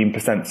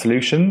 15%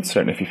 solutions. I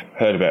don't know if you've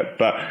heard of it,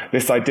 but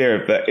this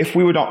idea of that if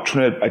we were not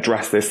trying to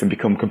address this and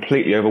become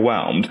completely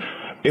overwhelmed,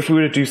 if we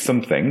were to do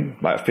something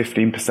like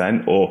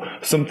 15% or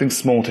something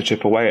small to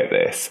chip away at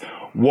this,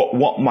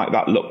 what might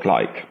that look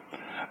like?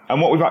 And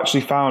what we've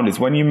actually found is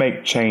when you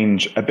make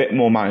change a bit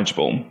more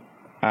manageable,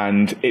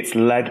 and it's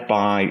led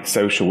by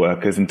social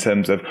workers in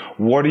terms of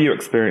what are you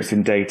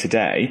experiencing day to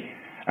day,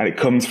 and it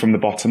comes from the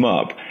bottom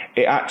up,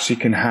 it actually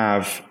can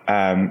have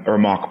a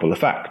remarkable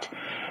effect.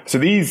 So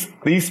these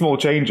small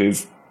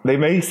changes, they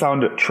may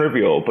sound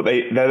trivial, but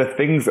they're the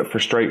things that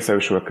frustrate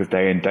social workers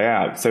day in, day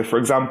out. So for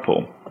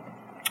example,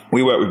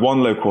 we work with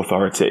one local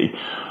authority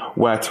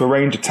where to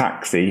arrange a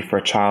taxi for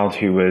a child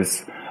who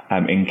was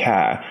in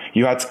care,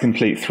 you had to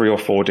complete 3 or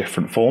 4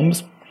 different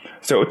forms.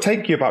 So it would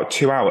take you about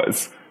 2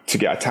 hours to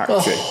get a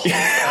taxi. Oh.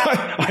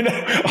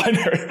 I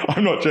know,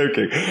 I'm not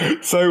joking.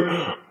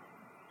 So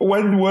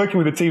when working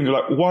with the team, they're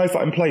like, why is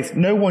that in place?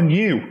 No one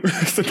knew.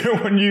 So no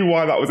one knew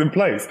why that was in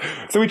place.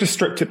 So we just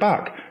stripped it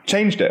back,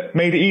 changed it,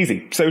 made it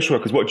easy. Social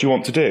workers, what do you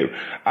want to do?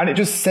 And it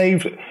just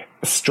saved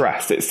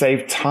stress. It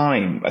saved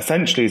time.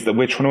 Essentially, is that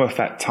we're trying to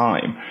affect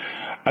time.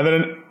 And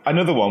then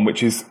another one,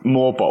 which is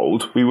more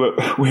bold, we were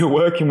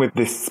working with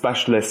this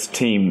specialist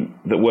team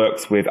that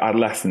works with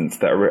adolescents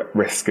that are at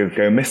risk of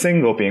going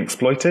missing or being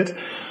exploited.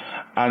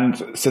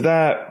 And so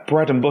their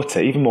bread and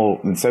butter, even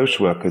more than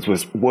social workers,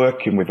 was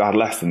working with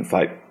adolescents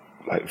like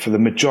for the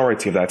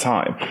majority of their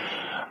time.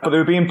 But they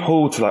were being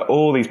pulled to like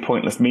all these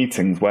pointless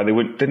meetings where they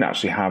didn't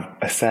actually have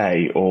a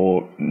say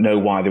or know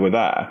why they were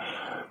there.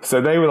 So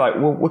they were like,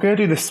 well, we're going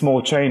to do this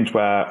small change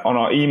where on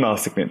our email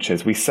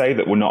signatures, we say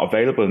that we're not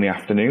available in the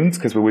afternoons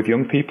because we're with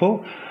young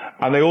people.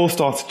 And they all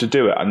started to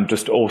do it and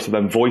just also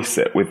then voice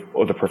it with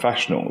other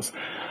professionals.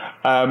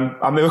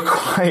 And they were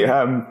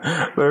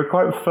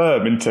quite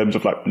firm in terms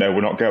of like, no,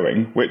 we're not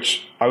going,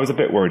 which I was a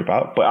bit worried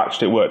about, but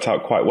actually it worked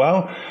out quite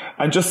well.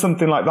 And just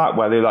something like that,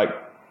 where they like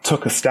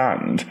took a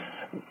stand,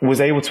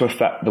 was able to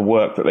affect the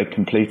work that they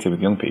completed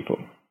with young people.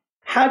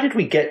 How did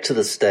we get to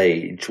the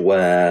stage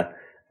where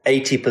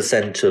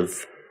 80%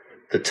 of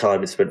the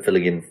time is spent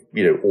filling in,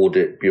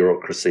 audit,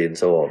 bureaucracy and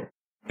so on?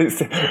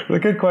 It's a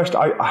good question.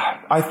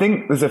 I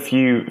think there's a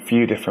few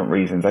different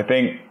reasons. I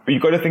think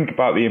you've got to think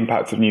about the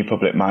impact of new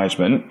public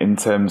management in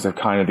terms of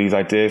kind of these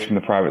ideas from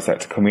the private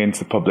sector coming into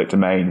the public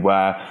domain,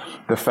 where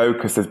the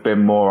focus has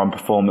been more on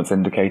performance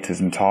indicators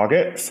and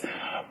targets,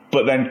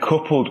 but then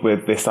coupled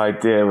with this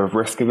idea of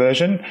risk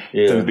aversion.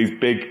 Yeah. So these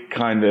big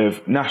kind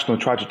of national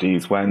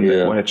tragedies when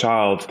a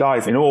child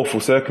dies in awful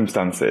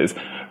circumstances,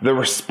 the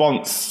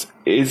response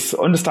is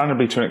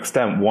understandably to an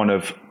extent one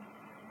of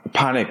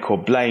panic or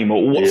blame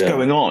or what's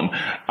going on.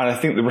 And I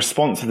think the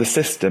response of the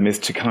system is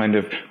to kind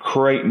of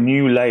create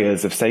new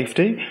layers of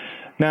safety.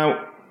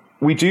 Now,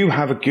 we do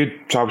have a good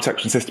child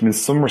protection system in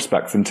some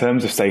respects in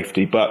terms of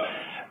safety, but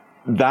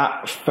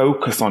that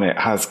focus on it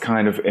has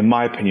kind of, in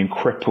my opinion,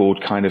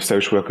 crippled kind of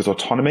social workers'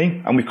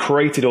 autonomy. And we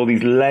created all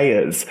these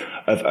layers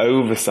of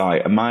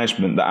oversight and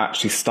management that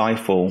actually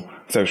stifle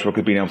social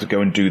workers being able to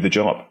go and do the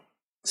job.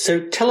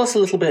 So tell us a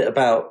little bit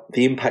about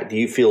the impact that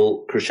you feel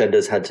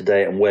Crescendo's had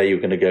today and where you're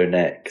going to go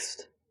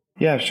next.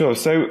 Yeah, sure.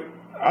 So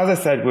as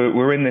I said,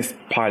 we're in this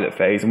pilot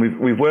phase, and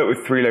we've worked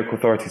with 3 local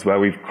authorities where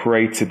we've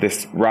created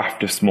this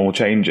raft of small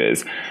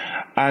changes.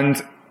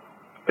 And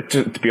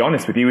to be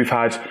honest with you, we've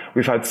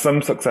had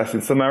some success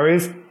in some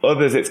areas.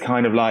 Others, it's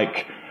kind of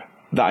like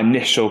that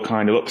initial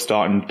kind of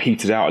upstart and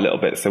petered out a little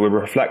bit. So we're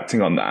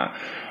reflecting on that.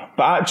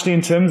 But actually,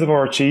 in terms of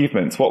our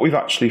achievements, what we've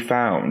actually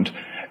found,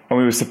 and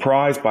we were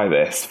surprised by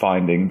this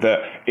finding, that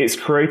it's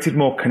created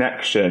more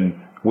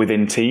connection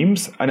within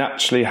teams and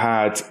actually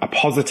had a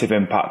positive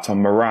impact on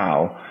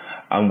morale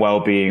and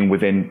well-being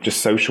within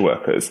just social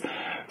workers.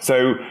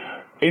 So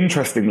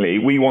interestingly,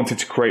 we wanted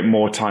to create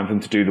more time for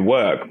them to do the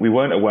work. We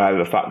weren't aware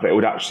of the fact that it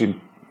would actually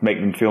make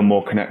them feel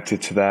more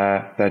connected to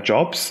their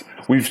jobs.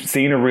 We've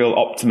seen a real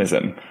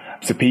optimism.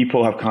 So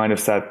people have kind of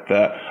said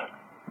that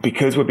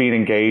because we're being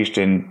engaged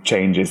in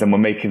changes and we're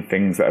making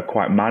things that are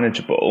quite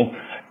manageable,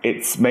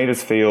 it's made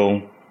us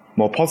feel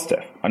more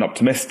positive and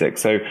optimistic.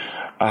 So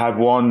I had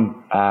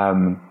one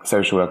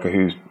social worker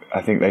who,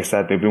 I think they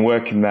said they've been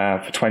working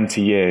there for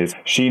 20 years.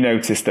 She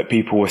noticed that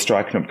people were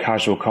striking up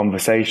casual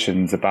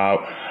conversations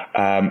about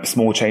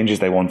small changes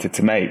they wanted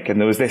to make. And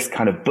there was this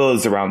kind of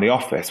buzz around the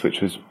office,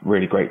 which was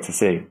really great to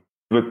see.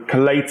 We're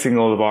collating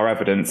all of our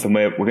evidence, and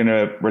we're going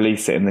to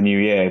release it in the new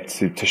year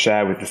to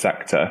share with the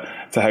sector,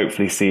 to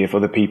hopefully see if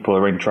other people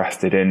are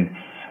interested in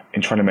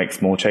trying to make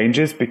small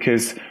changes,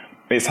 because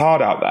it's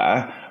hard out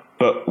there,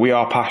 but we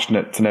are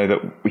passionate to know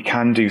that we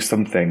can do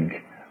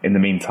something in the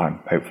meantime,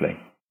 hopefully.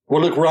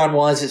 Well, look, Ryan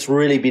Wise, it's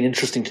really been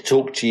interesting to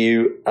talk to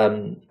you,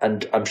 and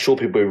I'm sure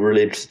people are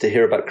really interested to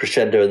hear about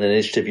Crescendo and the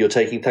initiative you're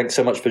taking. Thanks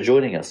so much for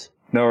joining us.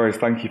 No worries.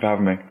 Thank you for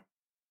having me.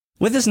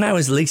 With us now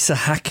is Lisa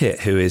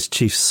Hackett, who is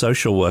Chief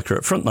Social Worker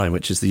at Frontline,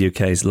 which is the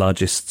UK's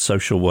largest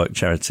social work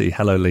charity.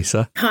 Hello,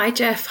 Lisa. Hi,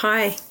 Jeff.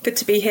 Hi. Good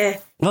to be here.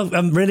 Well,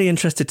 I'm really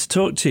interested to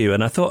talk to you,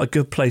 and I thought a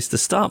good place to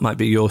start might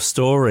be your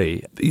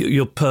story,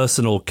 your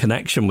personal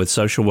connection with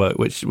social work,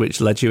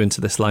 which led you into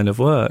this line of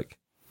work.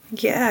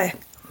 Yeah,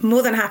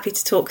 more than happy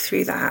to talk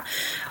through that.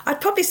 I'd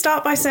probably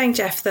start by saying,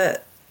 Jeff,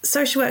 that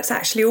social work's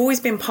actually always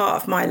been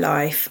part of my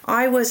life.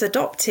 I was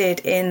adopted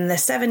in the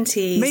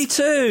 70s. Me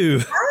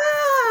too.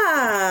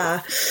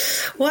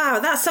 Wow,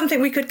 that's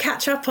something we could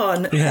catch up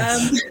on.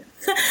 Yes.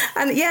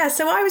 And yeah,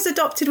 so I was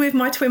adopted with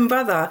my twin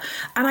brother.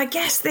 And I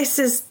guess this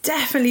has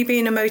definitely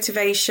been a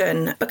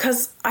motivation,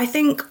 because I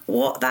think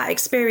what that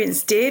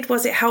experience did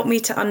was it helped me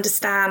to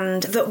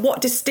understand that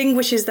what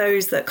distinguishes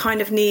those that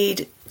kind of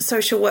need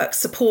social work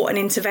support and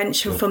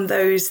intervention from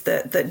those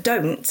that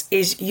don't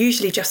is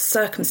usually just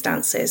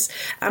circumstances.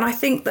 And I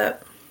think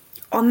that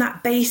on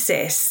that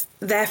basis,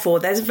 therefore,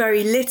 there's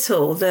very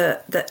little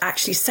that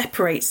actually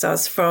separates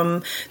us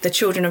from the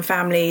children and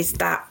families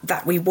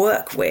that we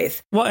work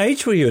with. What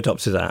age were you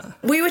adopted at?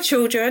 We were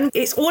children.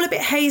 It's all a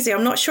bit hazy.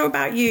 I'm not sure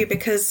about you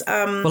because...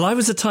 Well, I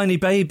was a tiny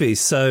baby,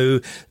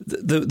 so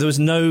there was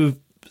no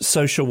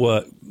social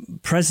work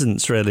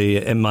presence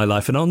really in my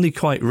life. And only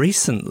quite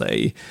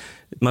recently...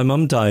 My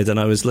mum died and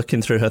I was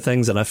looking through her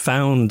things and I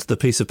found the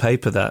piece of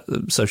paper that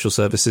social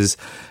services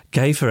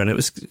gave her, and it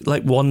was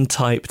like one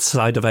typed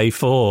side of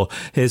A4.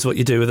 Here's what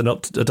you do with an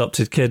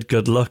adopted kid.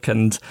 Good luck.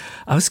 And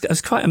I was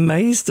quite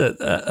amazed at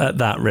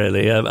that,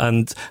 really.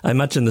 And I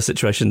imagine the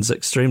situation's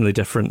extremely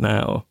different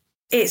now.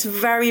 It's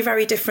very,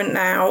 very different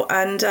now.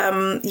 And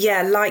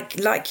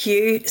like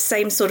you,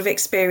 same sort of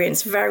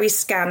experience, very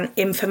scant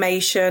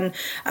information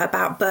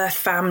about birth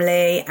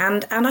family.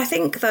 And I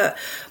think that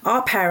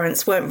our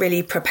parents weren't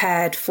really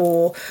prepared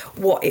for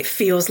what it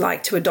feels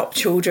like to adopt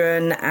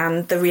children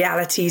and the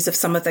realities of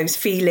some of those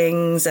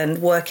feelings and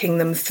working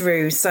them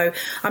through. So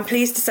I'm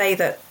pleased to say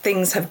that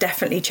things have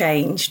definitely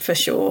changed for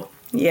sure.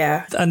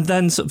 Yeah. And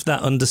then sort of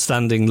that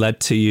understanding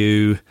led to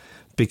you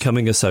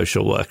becoming a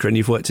social worker, and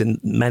you've worked in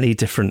many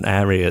different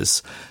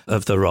areas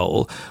of the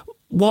role.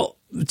 What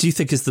do you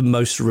think is the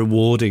most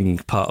rewarding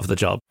part of the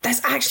job?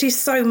 There's actually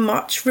so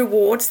much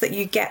rewards that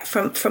you get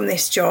from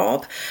this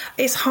job.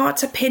 It's hard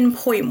to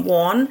pinpoint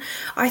one.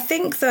 I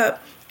think that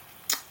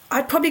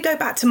I'd probably go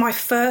back to my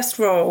first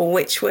role,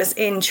 which was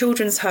in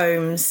children's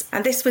homes.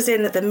 And this was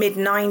in the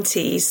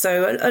mid-90s,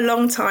 so a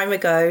long time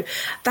ago.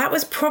 That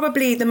was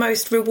probably the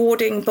most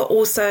rewarding, but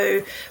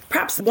also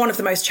perhaps one of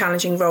the most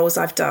challenging roles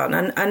I've done.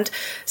 And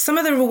some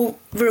of the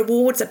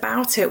rewards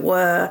about it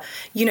were,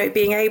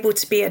 being able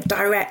to be a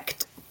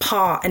direct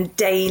part and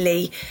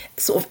daily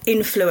sort of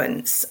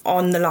influence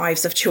on the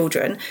lives of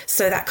children.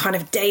 So that kind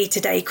of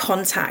day-to-day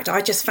contact,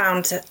 I just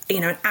found,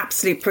 an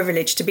absolute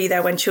privilege to be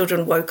there when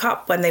children woke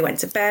up, when they went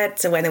to bed,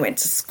 so when they went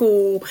to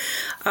school.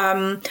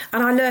 And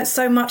I learned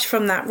so much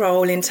from that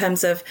role in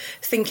terms of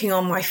thinking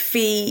on my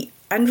feet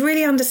and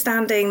really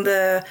understanding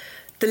the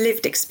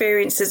lived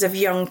experiences of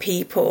young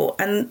people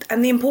and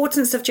the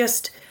importance of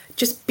just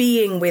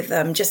being with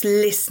them, just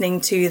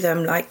listening to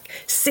them, like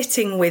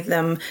sitting with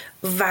them,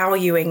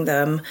 valuing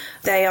them.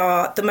 They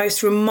are the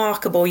most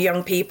remarkable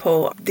young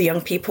people, the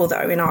young people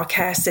that are in our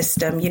care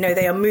system.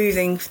 They are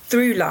moving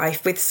through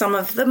life with some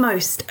of the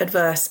most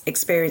adverse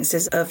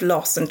experiences of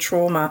loss and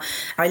trauma.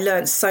 I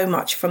learned so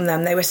much from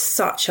them. They were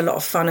such a lot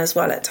of fun as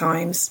well at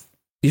times.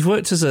 You've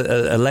worked as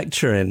a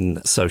lecturer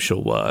in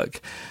social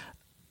work,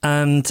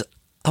 and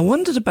I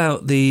wondered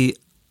about the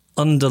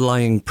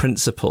underlying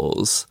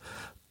principles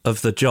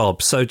of the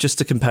job. So just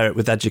to compare it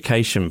with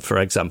education, for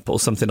example,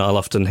 something I'll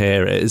often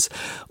hear is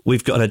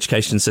we've got an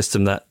education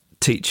system that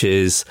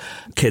teaches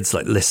kids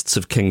like lists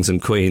of kings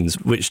and queens,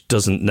 which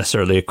doesn't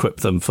necessarily equip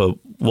them for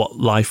what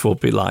life will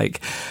be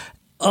like.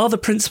 Are the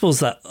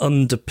principles that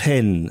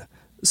underpin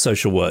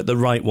social work the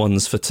right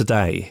ones for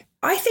today?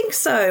 I think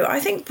so. I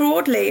think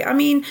broadly,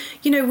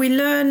 we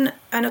learn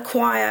and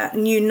acquire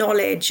new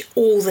knowledge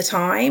all the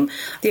time.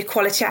 The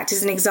Equality Act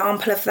is an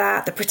example of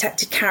that. The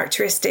protected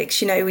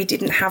characteristics, we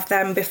didn't have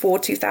them before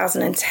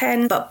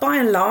 2010. But by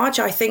and large,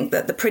 I think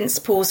that the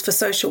principles for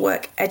social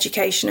work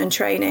education and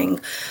training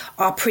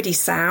are pretty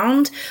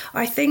sound.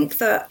 I think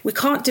that we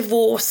can't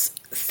divorce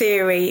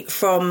theory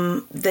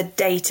from the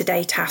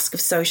day-to-day task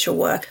of social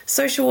work.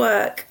 Social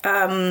work,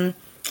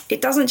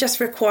 it doesn't just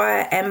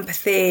require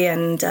empathy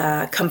and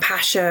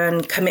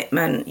compassion,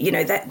 commitment,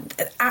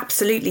 that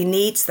absolutely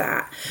needs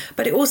that.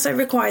 But it also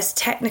requires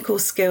technical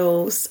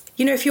skills.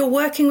 If you're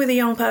working with a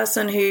young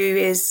person who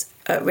is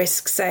at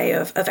risk, say,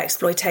 of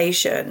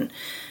exploitation,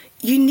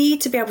 you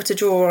need to be able to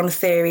draw on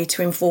theory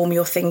to inform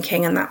your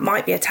thinking. And that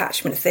might be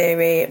attachment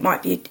theory, it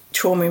might be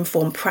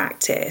trauma-informed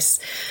practice.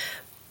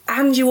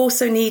 And you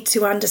also need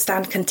to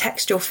understand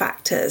contextual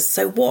factors.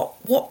 So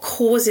what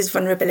causes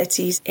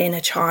vulnerabilities in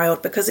a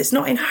child? Because it's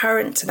not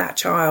inherent to that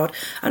child.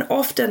 And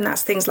often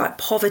that's things like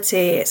poverty,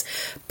 it's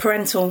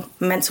parental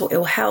mental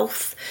ill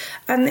health.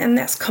 And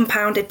that's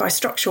compounded by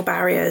structural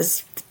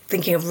barriers,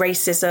 thinking of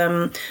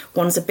racism,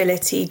 one's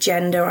ability,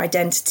 gender,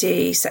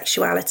 identity,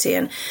 sexuality,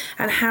 and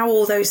how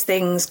all those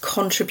things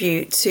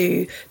contribute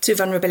to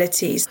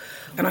vulnerabilities.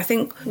 And I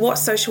think what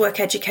social work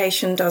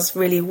education does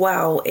really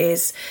well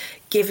is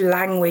give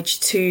language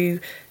to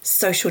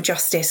social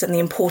justice and the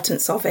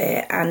importance of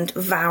it and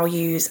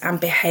values and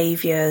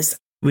behaviours.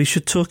 We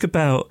should talk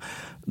about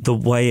the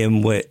way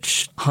in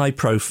which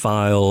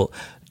high-profile,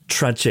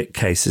 tragic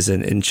cases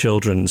in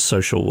children's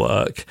social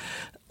work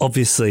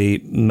obviously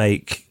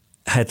make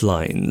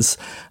headlines.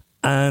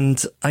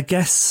 And I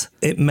guess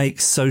it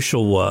makes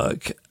social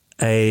work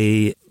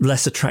a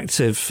less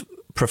attractive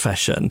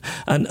profession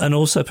and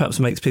also perhaps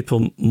makes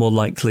people more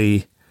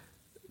likely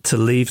to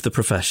leave the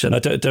profession. I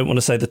don't want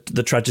to say that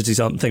the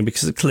tragedies aren't a thing,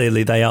 because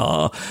clearly they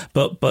are,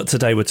 but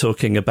today we're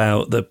talking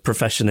about the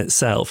profession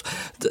itself.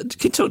 Can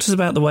you talk to us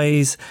about the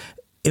ways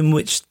in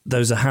which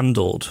those are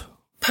handled?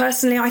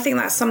 Personally, I think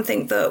that's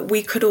something that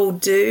we could all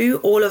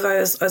do. All of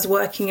us as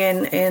working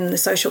in the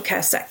social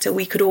care sector,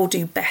 we could all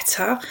do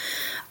better.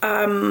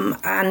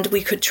 and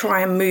we could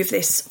try and move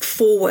this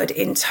forward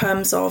in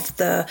terms of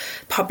the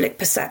public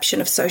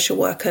perception of social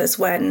workers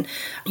when,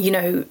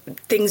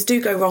 things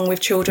do go wrong with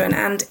children.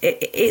 And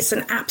it's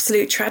an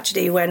absolute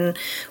tragedy when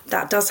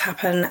that does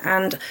happen.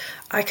 And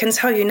I can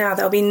tell you now,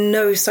 there'll be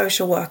no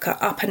social worker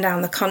up and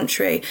down the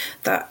country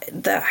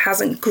that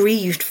hasn't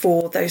grieved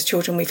for those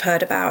children we've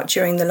heard about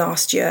during the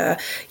last year,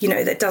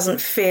 that doesn't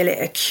feel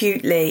it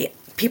acutely.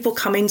 People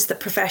come into the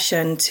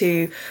profession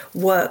to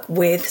work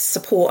with,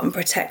 support and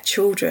protect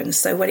children.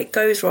 So when it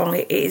goes wrong,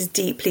 it is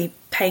deeply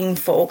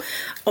painful.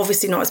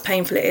 Obviously not as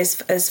painful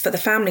as for the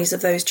families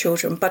of those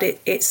children, but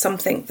it's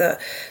something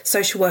that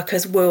social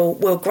workers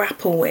will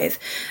grapple with.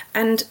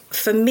 And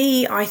for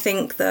me, I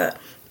think that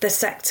the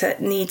sector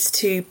needs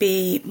to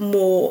be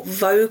more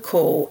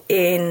vocal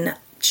in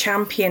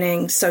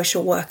championing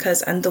social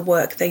workers and the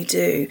work they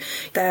do.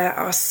 There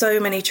are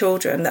so many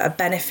children that are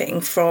benefiting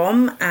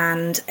from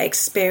and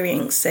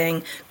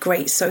experiencing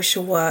great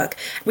social work.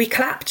 We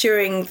clapped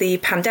during the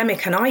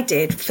pandemic, and I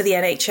did, for the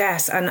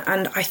NHS,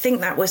 and I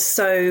think that was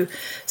so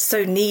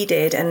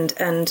needed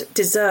and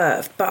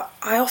deserved. But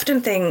I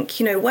often think,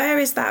 where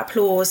is that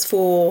applause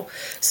for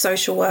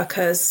social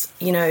workers,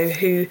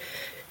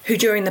 who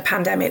during the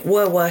pandemic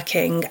were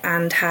working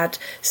and had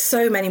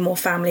so many more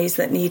families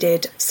that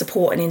needed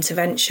support and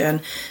intervention.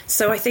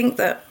 So I think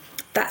that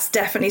that's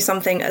definitely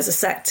something as a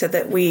sector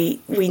that we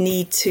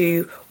need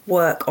to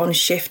work on,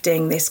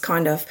 shifting this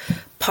kind of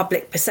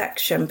public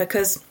perception,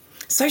 because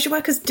social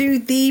workers do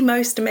the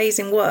most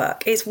amazing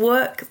work. It's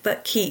work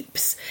that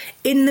keeps,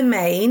 in the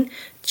main,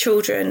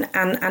 children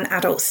and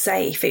adults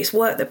safe. It's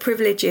work that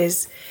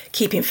privileges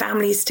keeping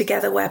families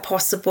together where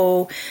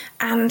possible.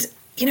 And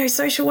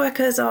social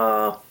workers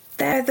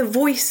they're the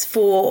voice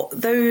for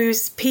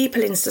those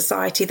people in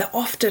society that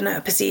often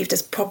are perceived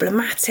as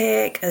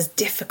problematic, as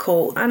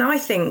difficult. And I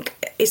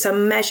think it's a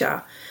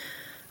measure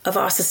of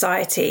our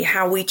society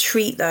how we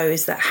treat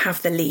those that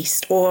have the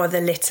least or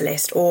the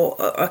littlest or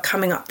are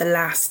coming up the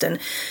last. And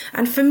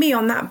for me,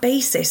 on that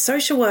basis,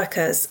 social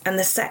workers and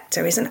the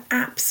sector is an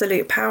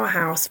absolute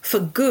powerhouse for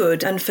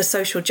good and for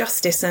social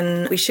justice.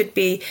 And we should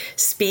be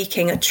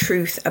speaking a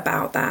truth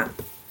about that.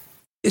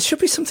 It should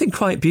be something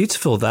quite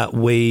beautiful that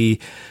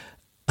we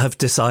have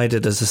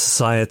decided as a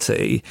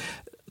society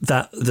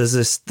that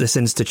there's this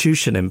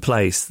institution in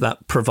place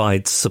that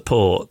provides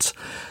support.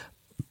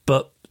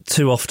 But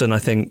too often I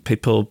think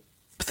people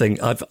think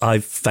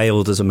I've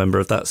failed as a member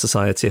of that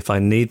society if I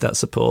need that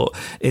support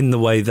in the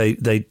way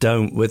they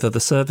don't with other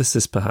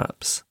services,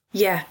 perhaps.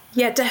 Yeah,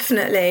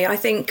 definitely. I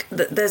think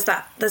that there's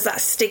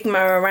that stigma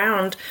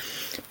around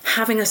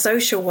having a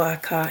social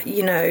worker.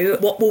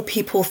 What will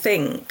people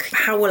think?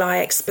 How will I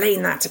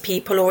explain that to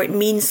people? Or it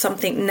means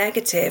something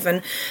negative.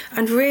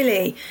 And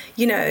really,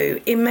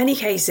 in many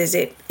cases,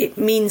 it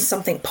means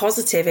something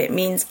positive. It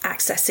means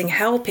accessing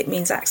help. It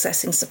means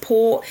accessing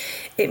support.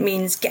 It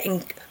means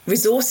getting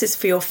resources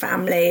for your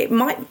family. It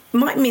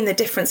might mean the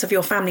difference of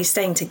your family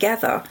staying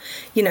together.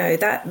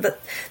 That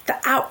the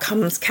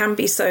outcomes can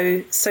be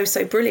so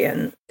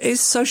brilliant. Is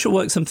social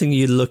work something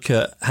you look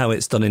at how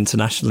it's done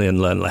internationally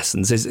and learn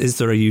lessons? Is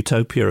there a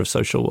utopia of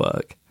social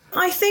work?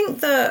 I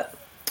think that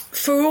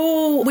for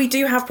all, we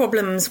do have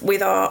problems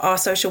with our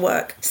social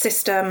work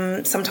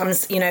system.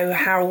 Sometimes,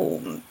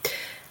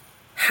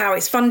 how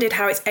it's funded,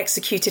 how it's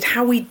executed,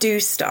 how we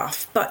do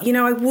stuff. But,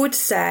 I would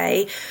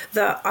say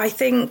that I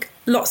think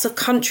lots of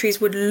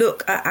countries would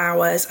look at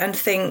ours and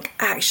think,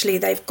 actually,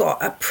 they've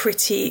got a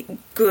pretty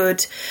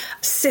good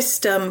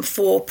system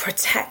for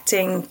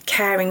protecting,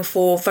 caring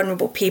for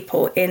vulnerable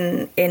people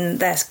in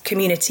their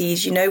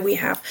communities. We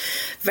have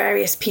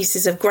various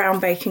pieces of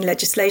groundbreaking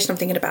legislation. I'm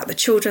thinking about the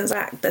Children's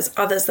Act. There's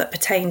others that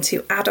pertain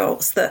to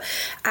adults that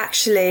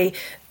actually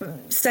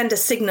send a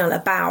signal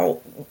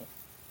about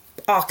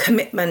our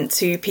commitment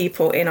to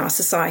people in our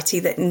society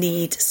that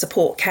need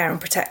support, care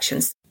and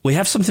protections. We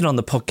have something on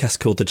the podcast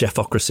called the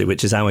Jeffocracy,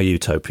 which is our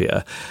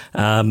utopia.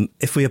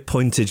 If we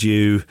appointed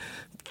you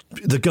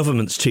the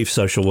government's chief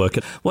social worker,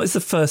 what is the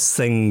first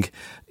thing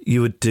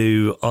you would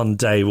do on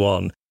day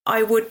one?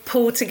 I would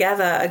pull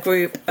together a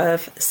group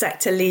of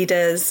sector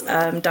leaders,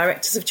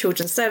 directors of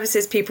children's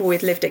services, people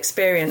with lived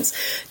experience,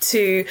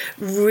 to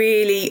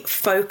really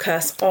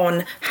focus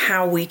on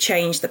how we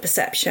change the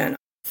perception.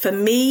 For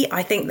me,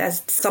 I think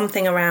there's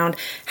something around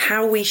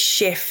how we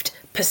shift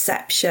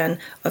perception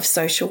of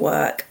social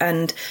work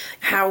and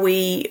how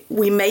we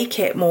make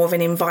it more of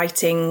an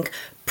inviting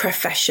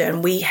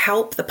profession. We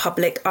help the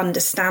public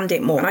understand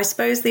it more. And I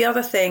suppose the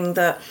other thing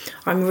that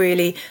I'm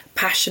really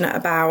passionate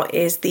about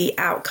is the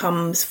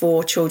outcomes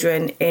for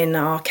children in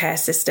our care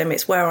system.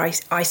 It's where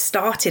I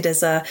started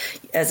as a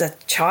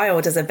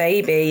child, as a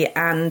baby,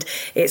 and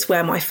it's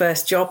where my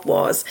first job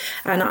was.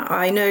 And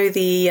I know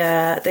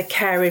the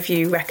Care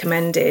Review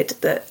recommended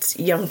that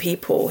young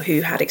people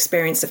who had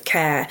experience of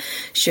care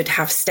should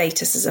have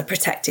status as a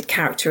protected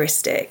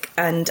characteristic.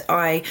 And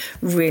I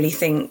really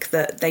think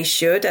that they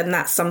should. And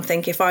that's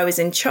something, if I was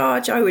in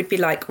charge, I would be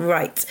like,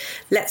 right,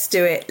 let's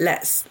do it.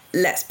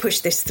 Let's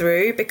push this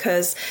through,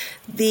 because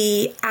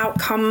the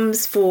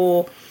outcomes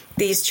for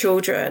these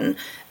children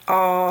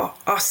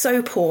are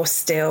so poor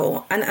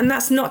still. And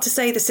that's not to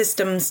say the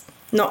system's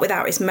not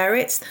without its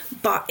merits,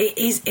 but it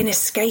is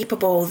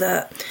inescapable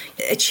that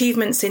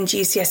achievements in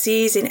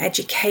GCSEs, in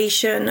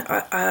education,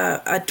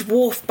 are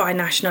dwarfed by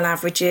national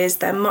averages.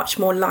 They're much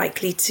more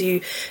likely to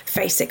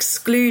face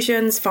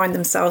exclusions, find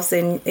themselves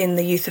in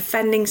the youth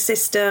offending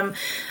system.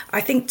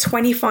 I think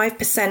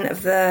 25%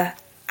 of the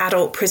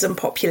adult prison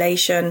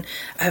population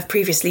have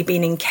previously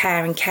been in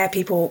care, and care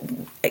people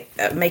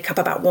make up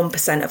about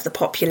 1% of the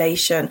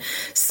population.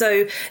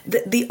 So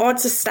the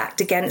odds are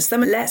stacked against them.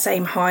 Let's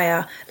aim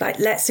higher.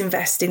 Let's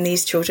invest in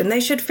these children.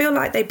 They should feel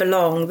like they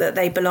belong, that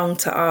they belong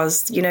to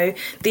us.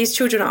 These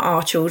children are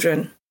our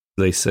children.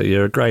 Lisa,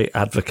 you're a great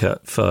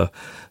advocate for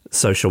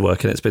social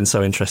work, and it's been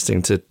so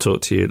interesting to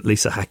talk to you.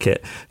 Lisa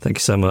Hackett, thank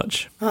you so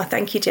much. Oh,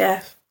 thank you,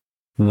 Jeff.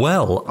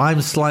 Well,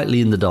 I'm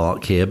slightly in the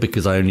dark here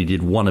because I only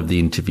did one of the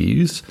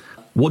interviews.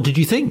 What did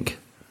you think?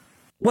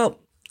 Well,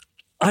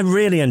 I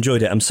really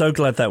enjoyed it. I'm so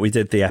glad that we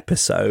did the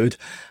episode.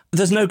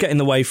 There's no getting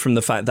away from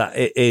the fact that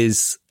it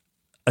is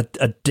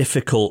a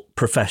difficult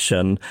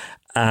profession,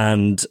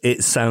 and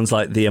it sounds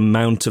like the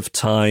amount of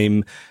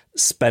time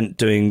spent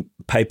doing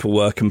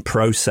paperwork and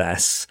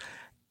process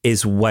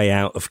is way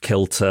out of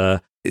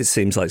kilter. It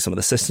seems like some of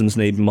the systems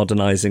need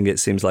modernising. It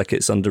seems like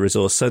it's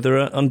under-resourced. So there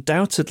are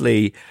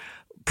undoubtedly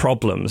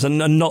problems, and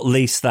not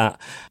least that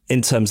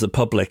in terms of the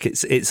public,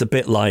 it's a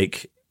bit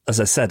like, as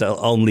I said,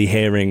 only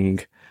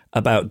hearing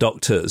about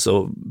doctors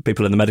or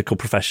people in the medical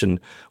profession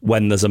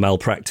when there's a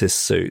malpractice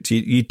suit.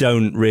 You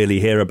don't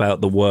really hear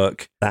about the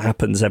work that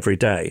happens every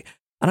day.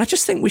 And I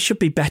just think we should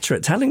be better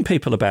at telling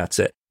people about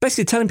it.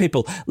 Basically telling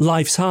people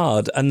life's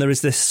hard, and there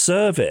is this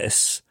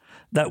service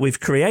that we've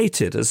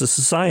created as a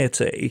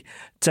society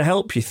to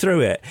help you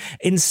through it,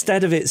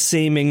 instead of it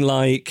seeming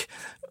like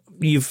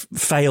you've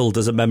failed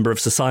as a member of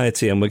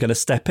society and we're going to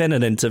step in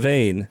and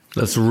intervene.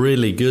 That's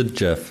really good,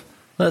 Jeff.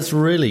 That's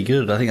really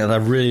good. I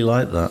really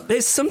like that.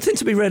 It's something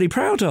to be really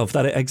proud of,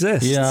 that it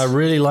exists. Yeah, I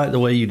really like the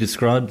way you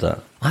described that.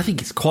 I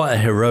think it's quite a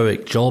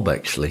heroic job,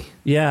 actually.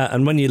 Yeah,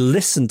 and when you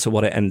listen to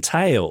what it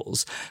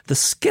entails, the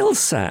skill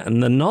set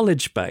and the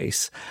knowledge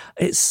base,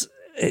 it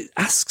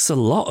asks a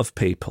lot of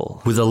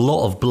people. With a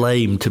lot of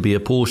blame to be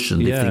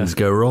apportioned if things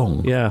go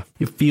wrong. Yeah.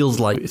 It feels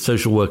like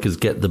social workers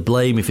get the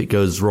blame if it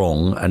goes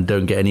wrong and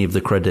don't get any of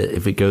the credit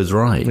if it goes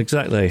right.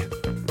 Exactly.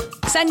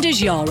 Send us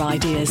your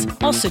ideas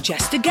or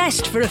suggest a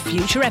guest for a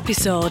future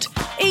episode.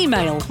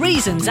 Email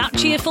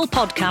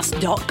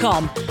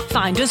reasons@cheerfulpodcast.com.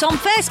 Find us on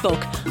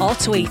Facebook or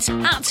tweet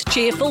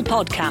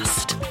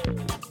 @cheerfulpodcast.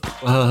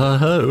 Ho ho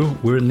ho,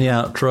 we're in the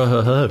outro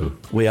ho ho.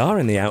 We are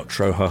in the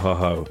outro ho ho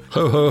ho.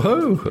 Ho ho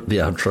ho, the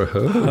outro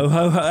ho ho. Ho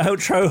ho ho,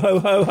 outro ho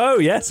ho ho,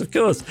 yes, of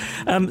course.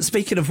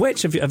 Speaking of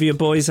which, have your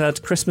boys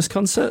had Christmas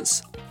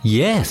concerts?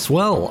 Yes,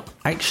 well,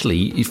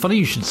 actually, it's funny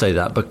you should say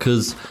that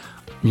because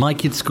my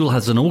kid's school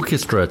has an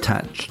orchestra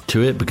attached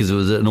to it because it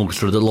was an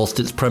orchestra that lost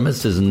its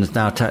premises and is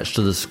now attached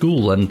to the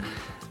school. And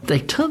they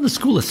turned the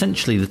school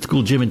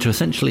gym into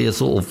essentially a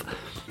sort of,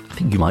 I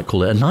think you might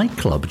call it a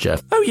nightclub,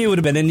 Jeff. Oh, you would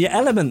have been in your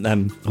element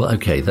then. Well,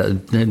 okay, no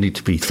need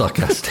to be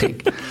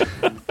sarcastic.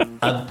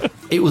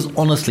 It was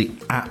honestly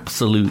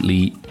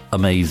absolutely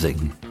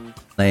amazing.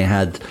 They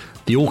had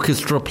the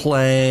orchestra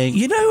playing.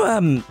 You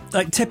know,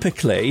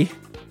 typically,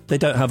 they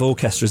don't have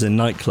orchestras in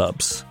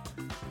nightclubs.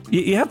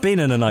 You have been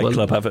in a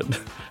nightclub, haven't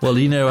you? Well,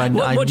 you know,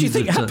 what do you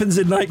think happens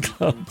in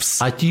nightclubs?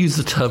 I'd use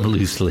the term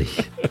loosely.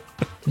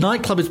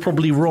 Nightclub is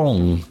probably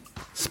wrong.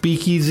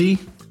 Speakeasy?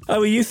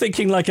 Oh, are you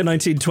thinking like a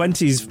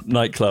 1920s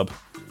nightclub?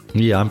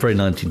 Yeah, I'm very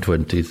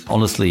 1920s.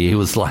 Honestly, it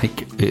was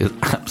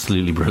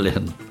absolutely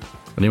brilliant.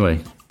 Anyway.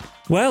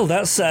 Well,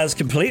 that's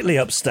completely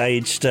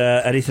upstaged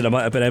anything I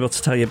might have been able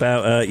to tell you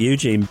about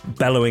Eugene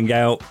bellowing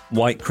out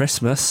White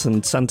Christmas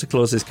and Santa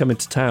Claus is coming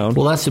to town.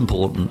 Well, that's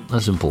important.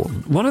 That's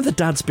important. One of the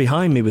dads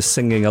behind me was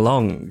singing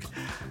along,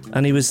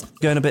 and he was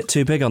going a bit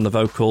too big on the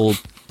vocal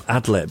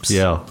ad-libs.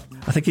 Yeah.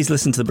 I think he's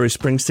listened to the Bruce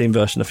Springsteen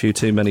version a few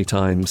too many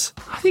times.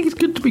 I think it's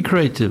good to be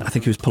creative. I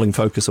think he was pulling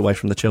focus away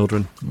from the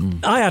children.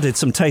 I added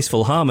some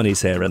tasteful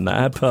harmonies here and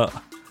there, but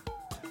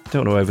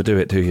don't want to overdo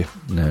it, do you?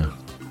 No,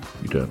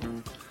 you don't.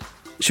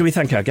 Should we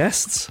thank our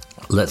guests?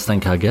 Let's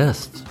thank our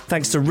guests.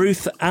 Thanks to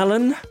Ruth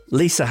Allen,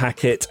 Lisa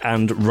Hackett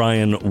and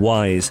Ryan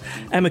Wise.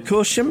 Emma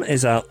Corsham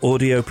is our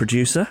audio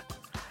producer.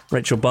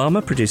 Rachel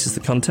Barmer produces the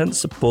content,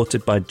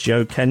 supported by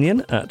Joe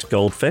Kenyon at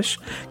Goldfish.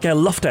 Gail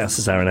Lofthouse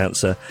is our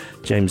announcer.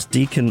 James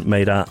Deacon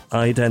made our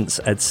idents.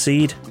 Ed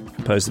Seed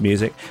composed the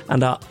music.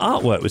 And our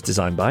artwork was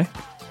designed by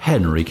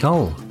Henry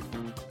Cole.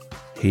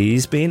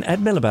 He's been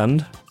Ed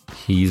Miliband.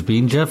 He's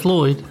been Jeff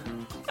Lloyd.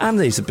 And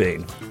these have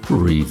been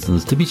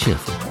Reasons to be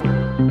Cheerful.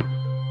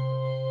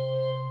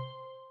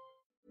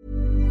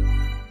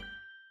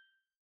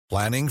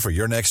 Planning for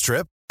your next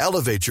trip?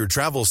 Elevate your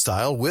travel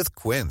style with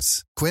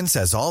Quince. Quince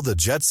has all the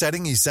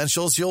jet-setting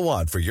essentials you'll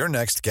want for your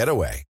next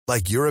getaway,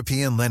 like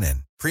European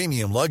linen,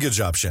 premium luggage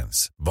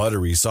options,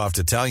 buttery soft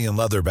Italian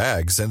leather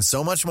bags, and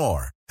so much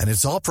more. And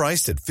it's all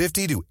priced at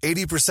 50 to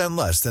 80%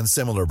 less than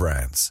similar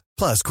brands.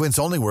 Plus, Quince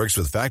only works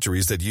with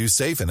factories that use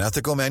safe and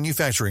ethical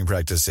manufacturing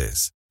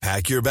practices.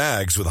 Pack your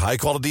bags with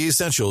high-quality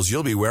essentials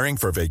you'll be wearing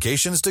for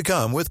vacations to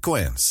come with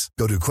Quince.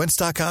 Go to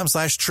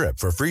quince.com/trip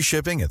for free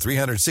shipping and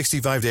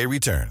 365-day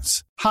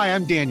returns. Hi,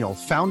 I'm Daniel,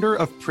 founder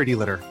of Pretty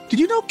Litter. Did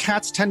you know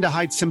cats tend to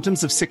hide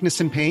symptoms of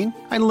sickness and pain?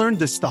 I learned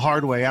this the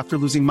hard way after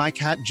losing my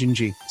cat,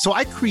 Gingy. So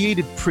I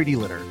created Pretty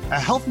Litter, a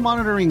health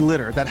monitoring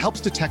litter that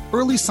helps detect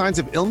early signs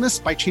of illness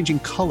by changing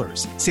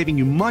colors, saving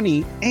you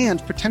money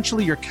and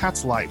potentially your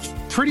cat's life.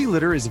 Pretty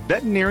Litter is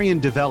veterinarian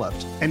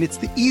developed, and it's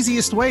the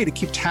easiest way to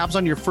keep tabs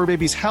on your fur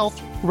baby's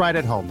health right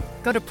at home.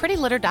 Go to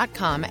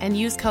prettylitter.com and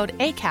use code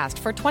ACAST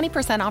for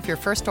 20% off your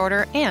first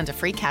order and a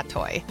free cat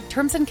toy.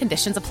 Terms and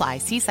conditions apply.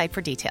 See site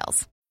for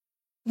details.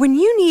 When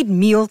you need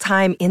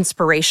mealtime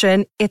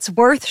inspiration, it's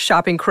worth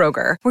shopping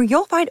Kroger, where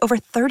you'll find over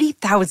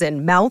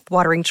 30,000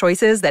 mouth-watering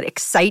choices that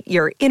excite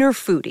your inner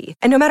foodie.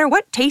 And no matter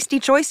what tasty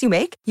choice you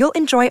make, you'll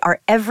enjoy our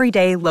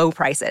everyday low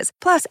prices,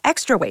 plus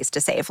extra ways to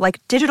save,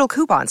 like digital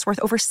coupons worth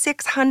over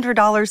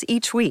 $600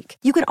 each week.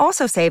 You can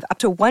also save up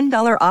to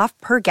 $1 off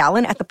per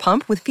gallon at the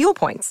pump with fuel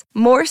points.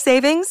 More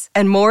savings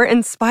and more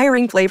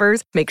inspiring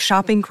flavors make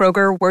shopping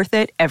Kroger worth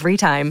it every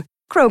time.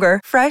 Kroger,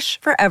 fresh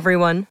for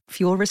everyone.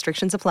 Fuel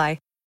restrictions apply.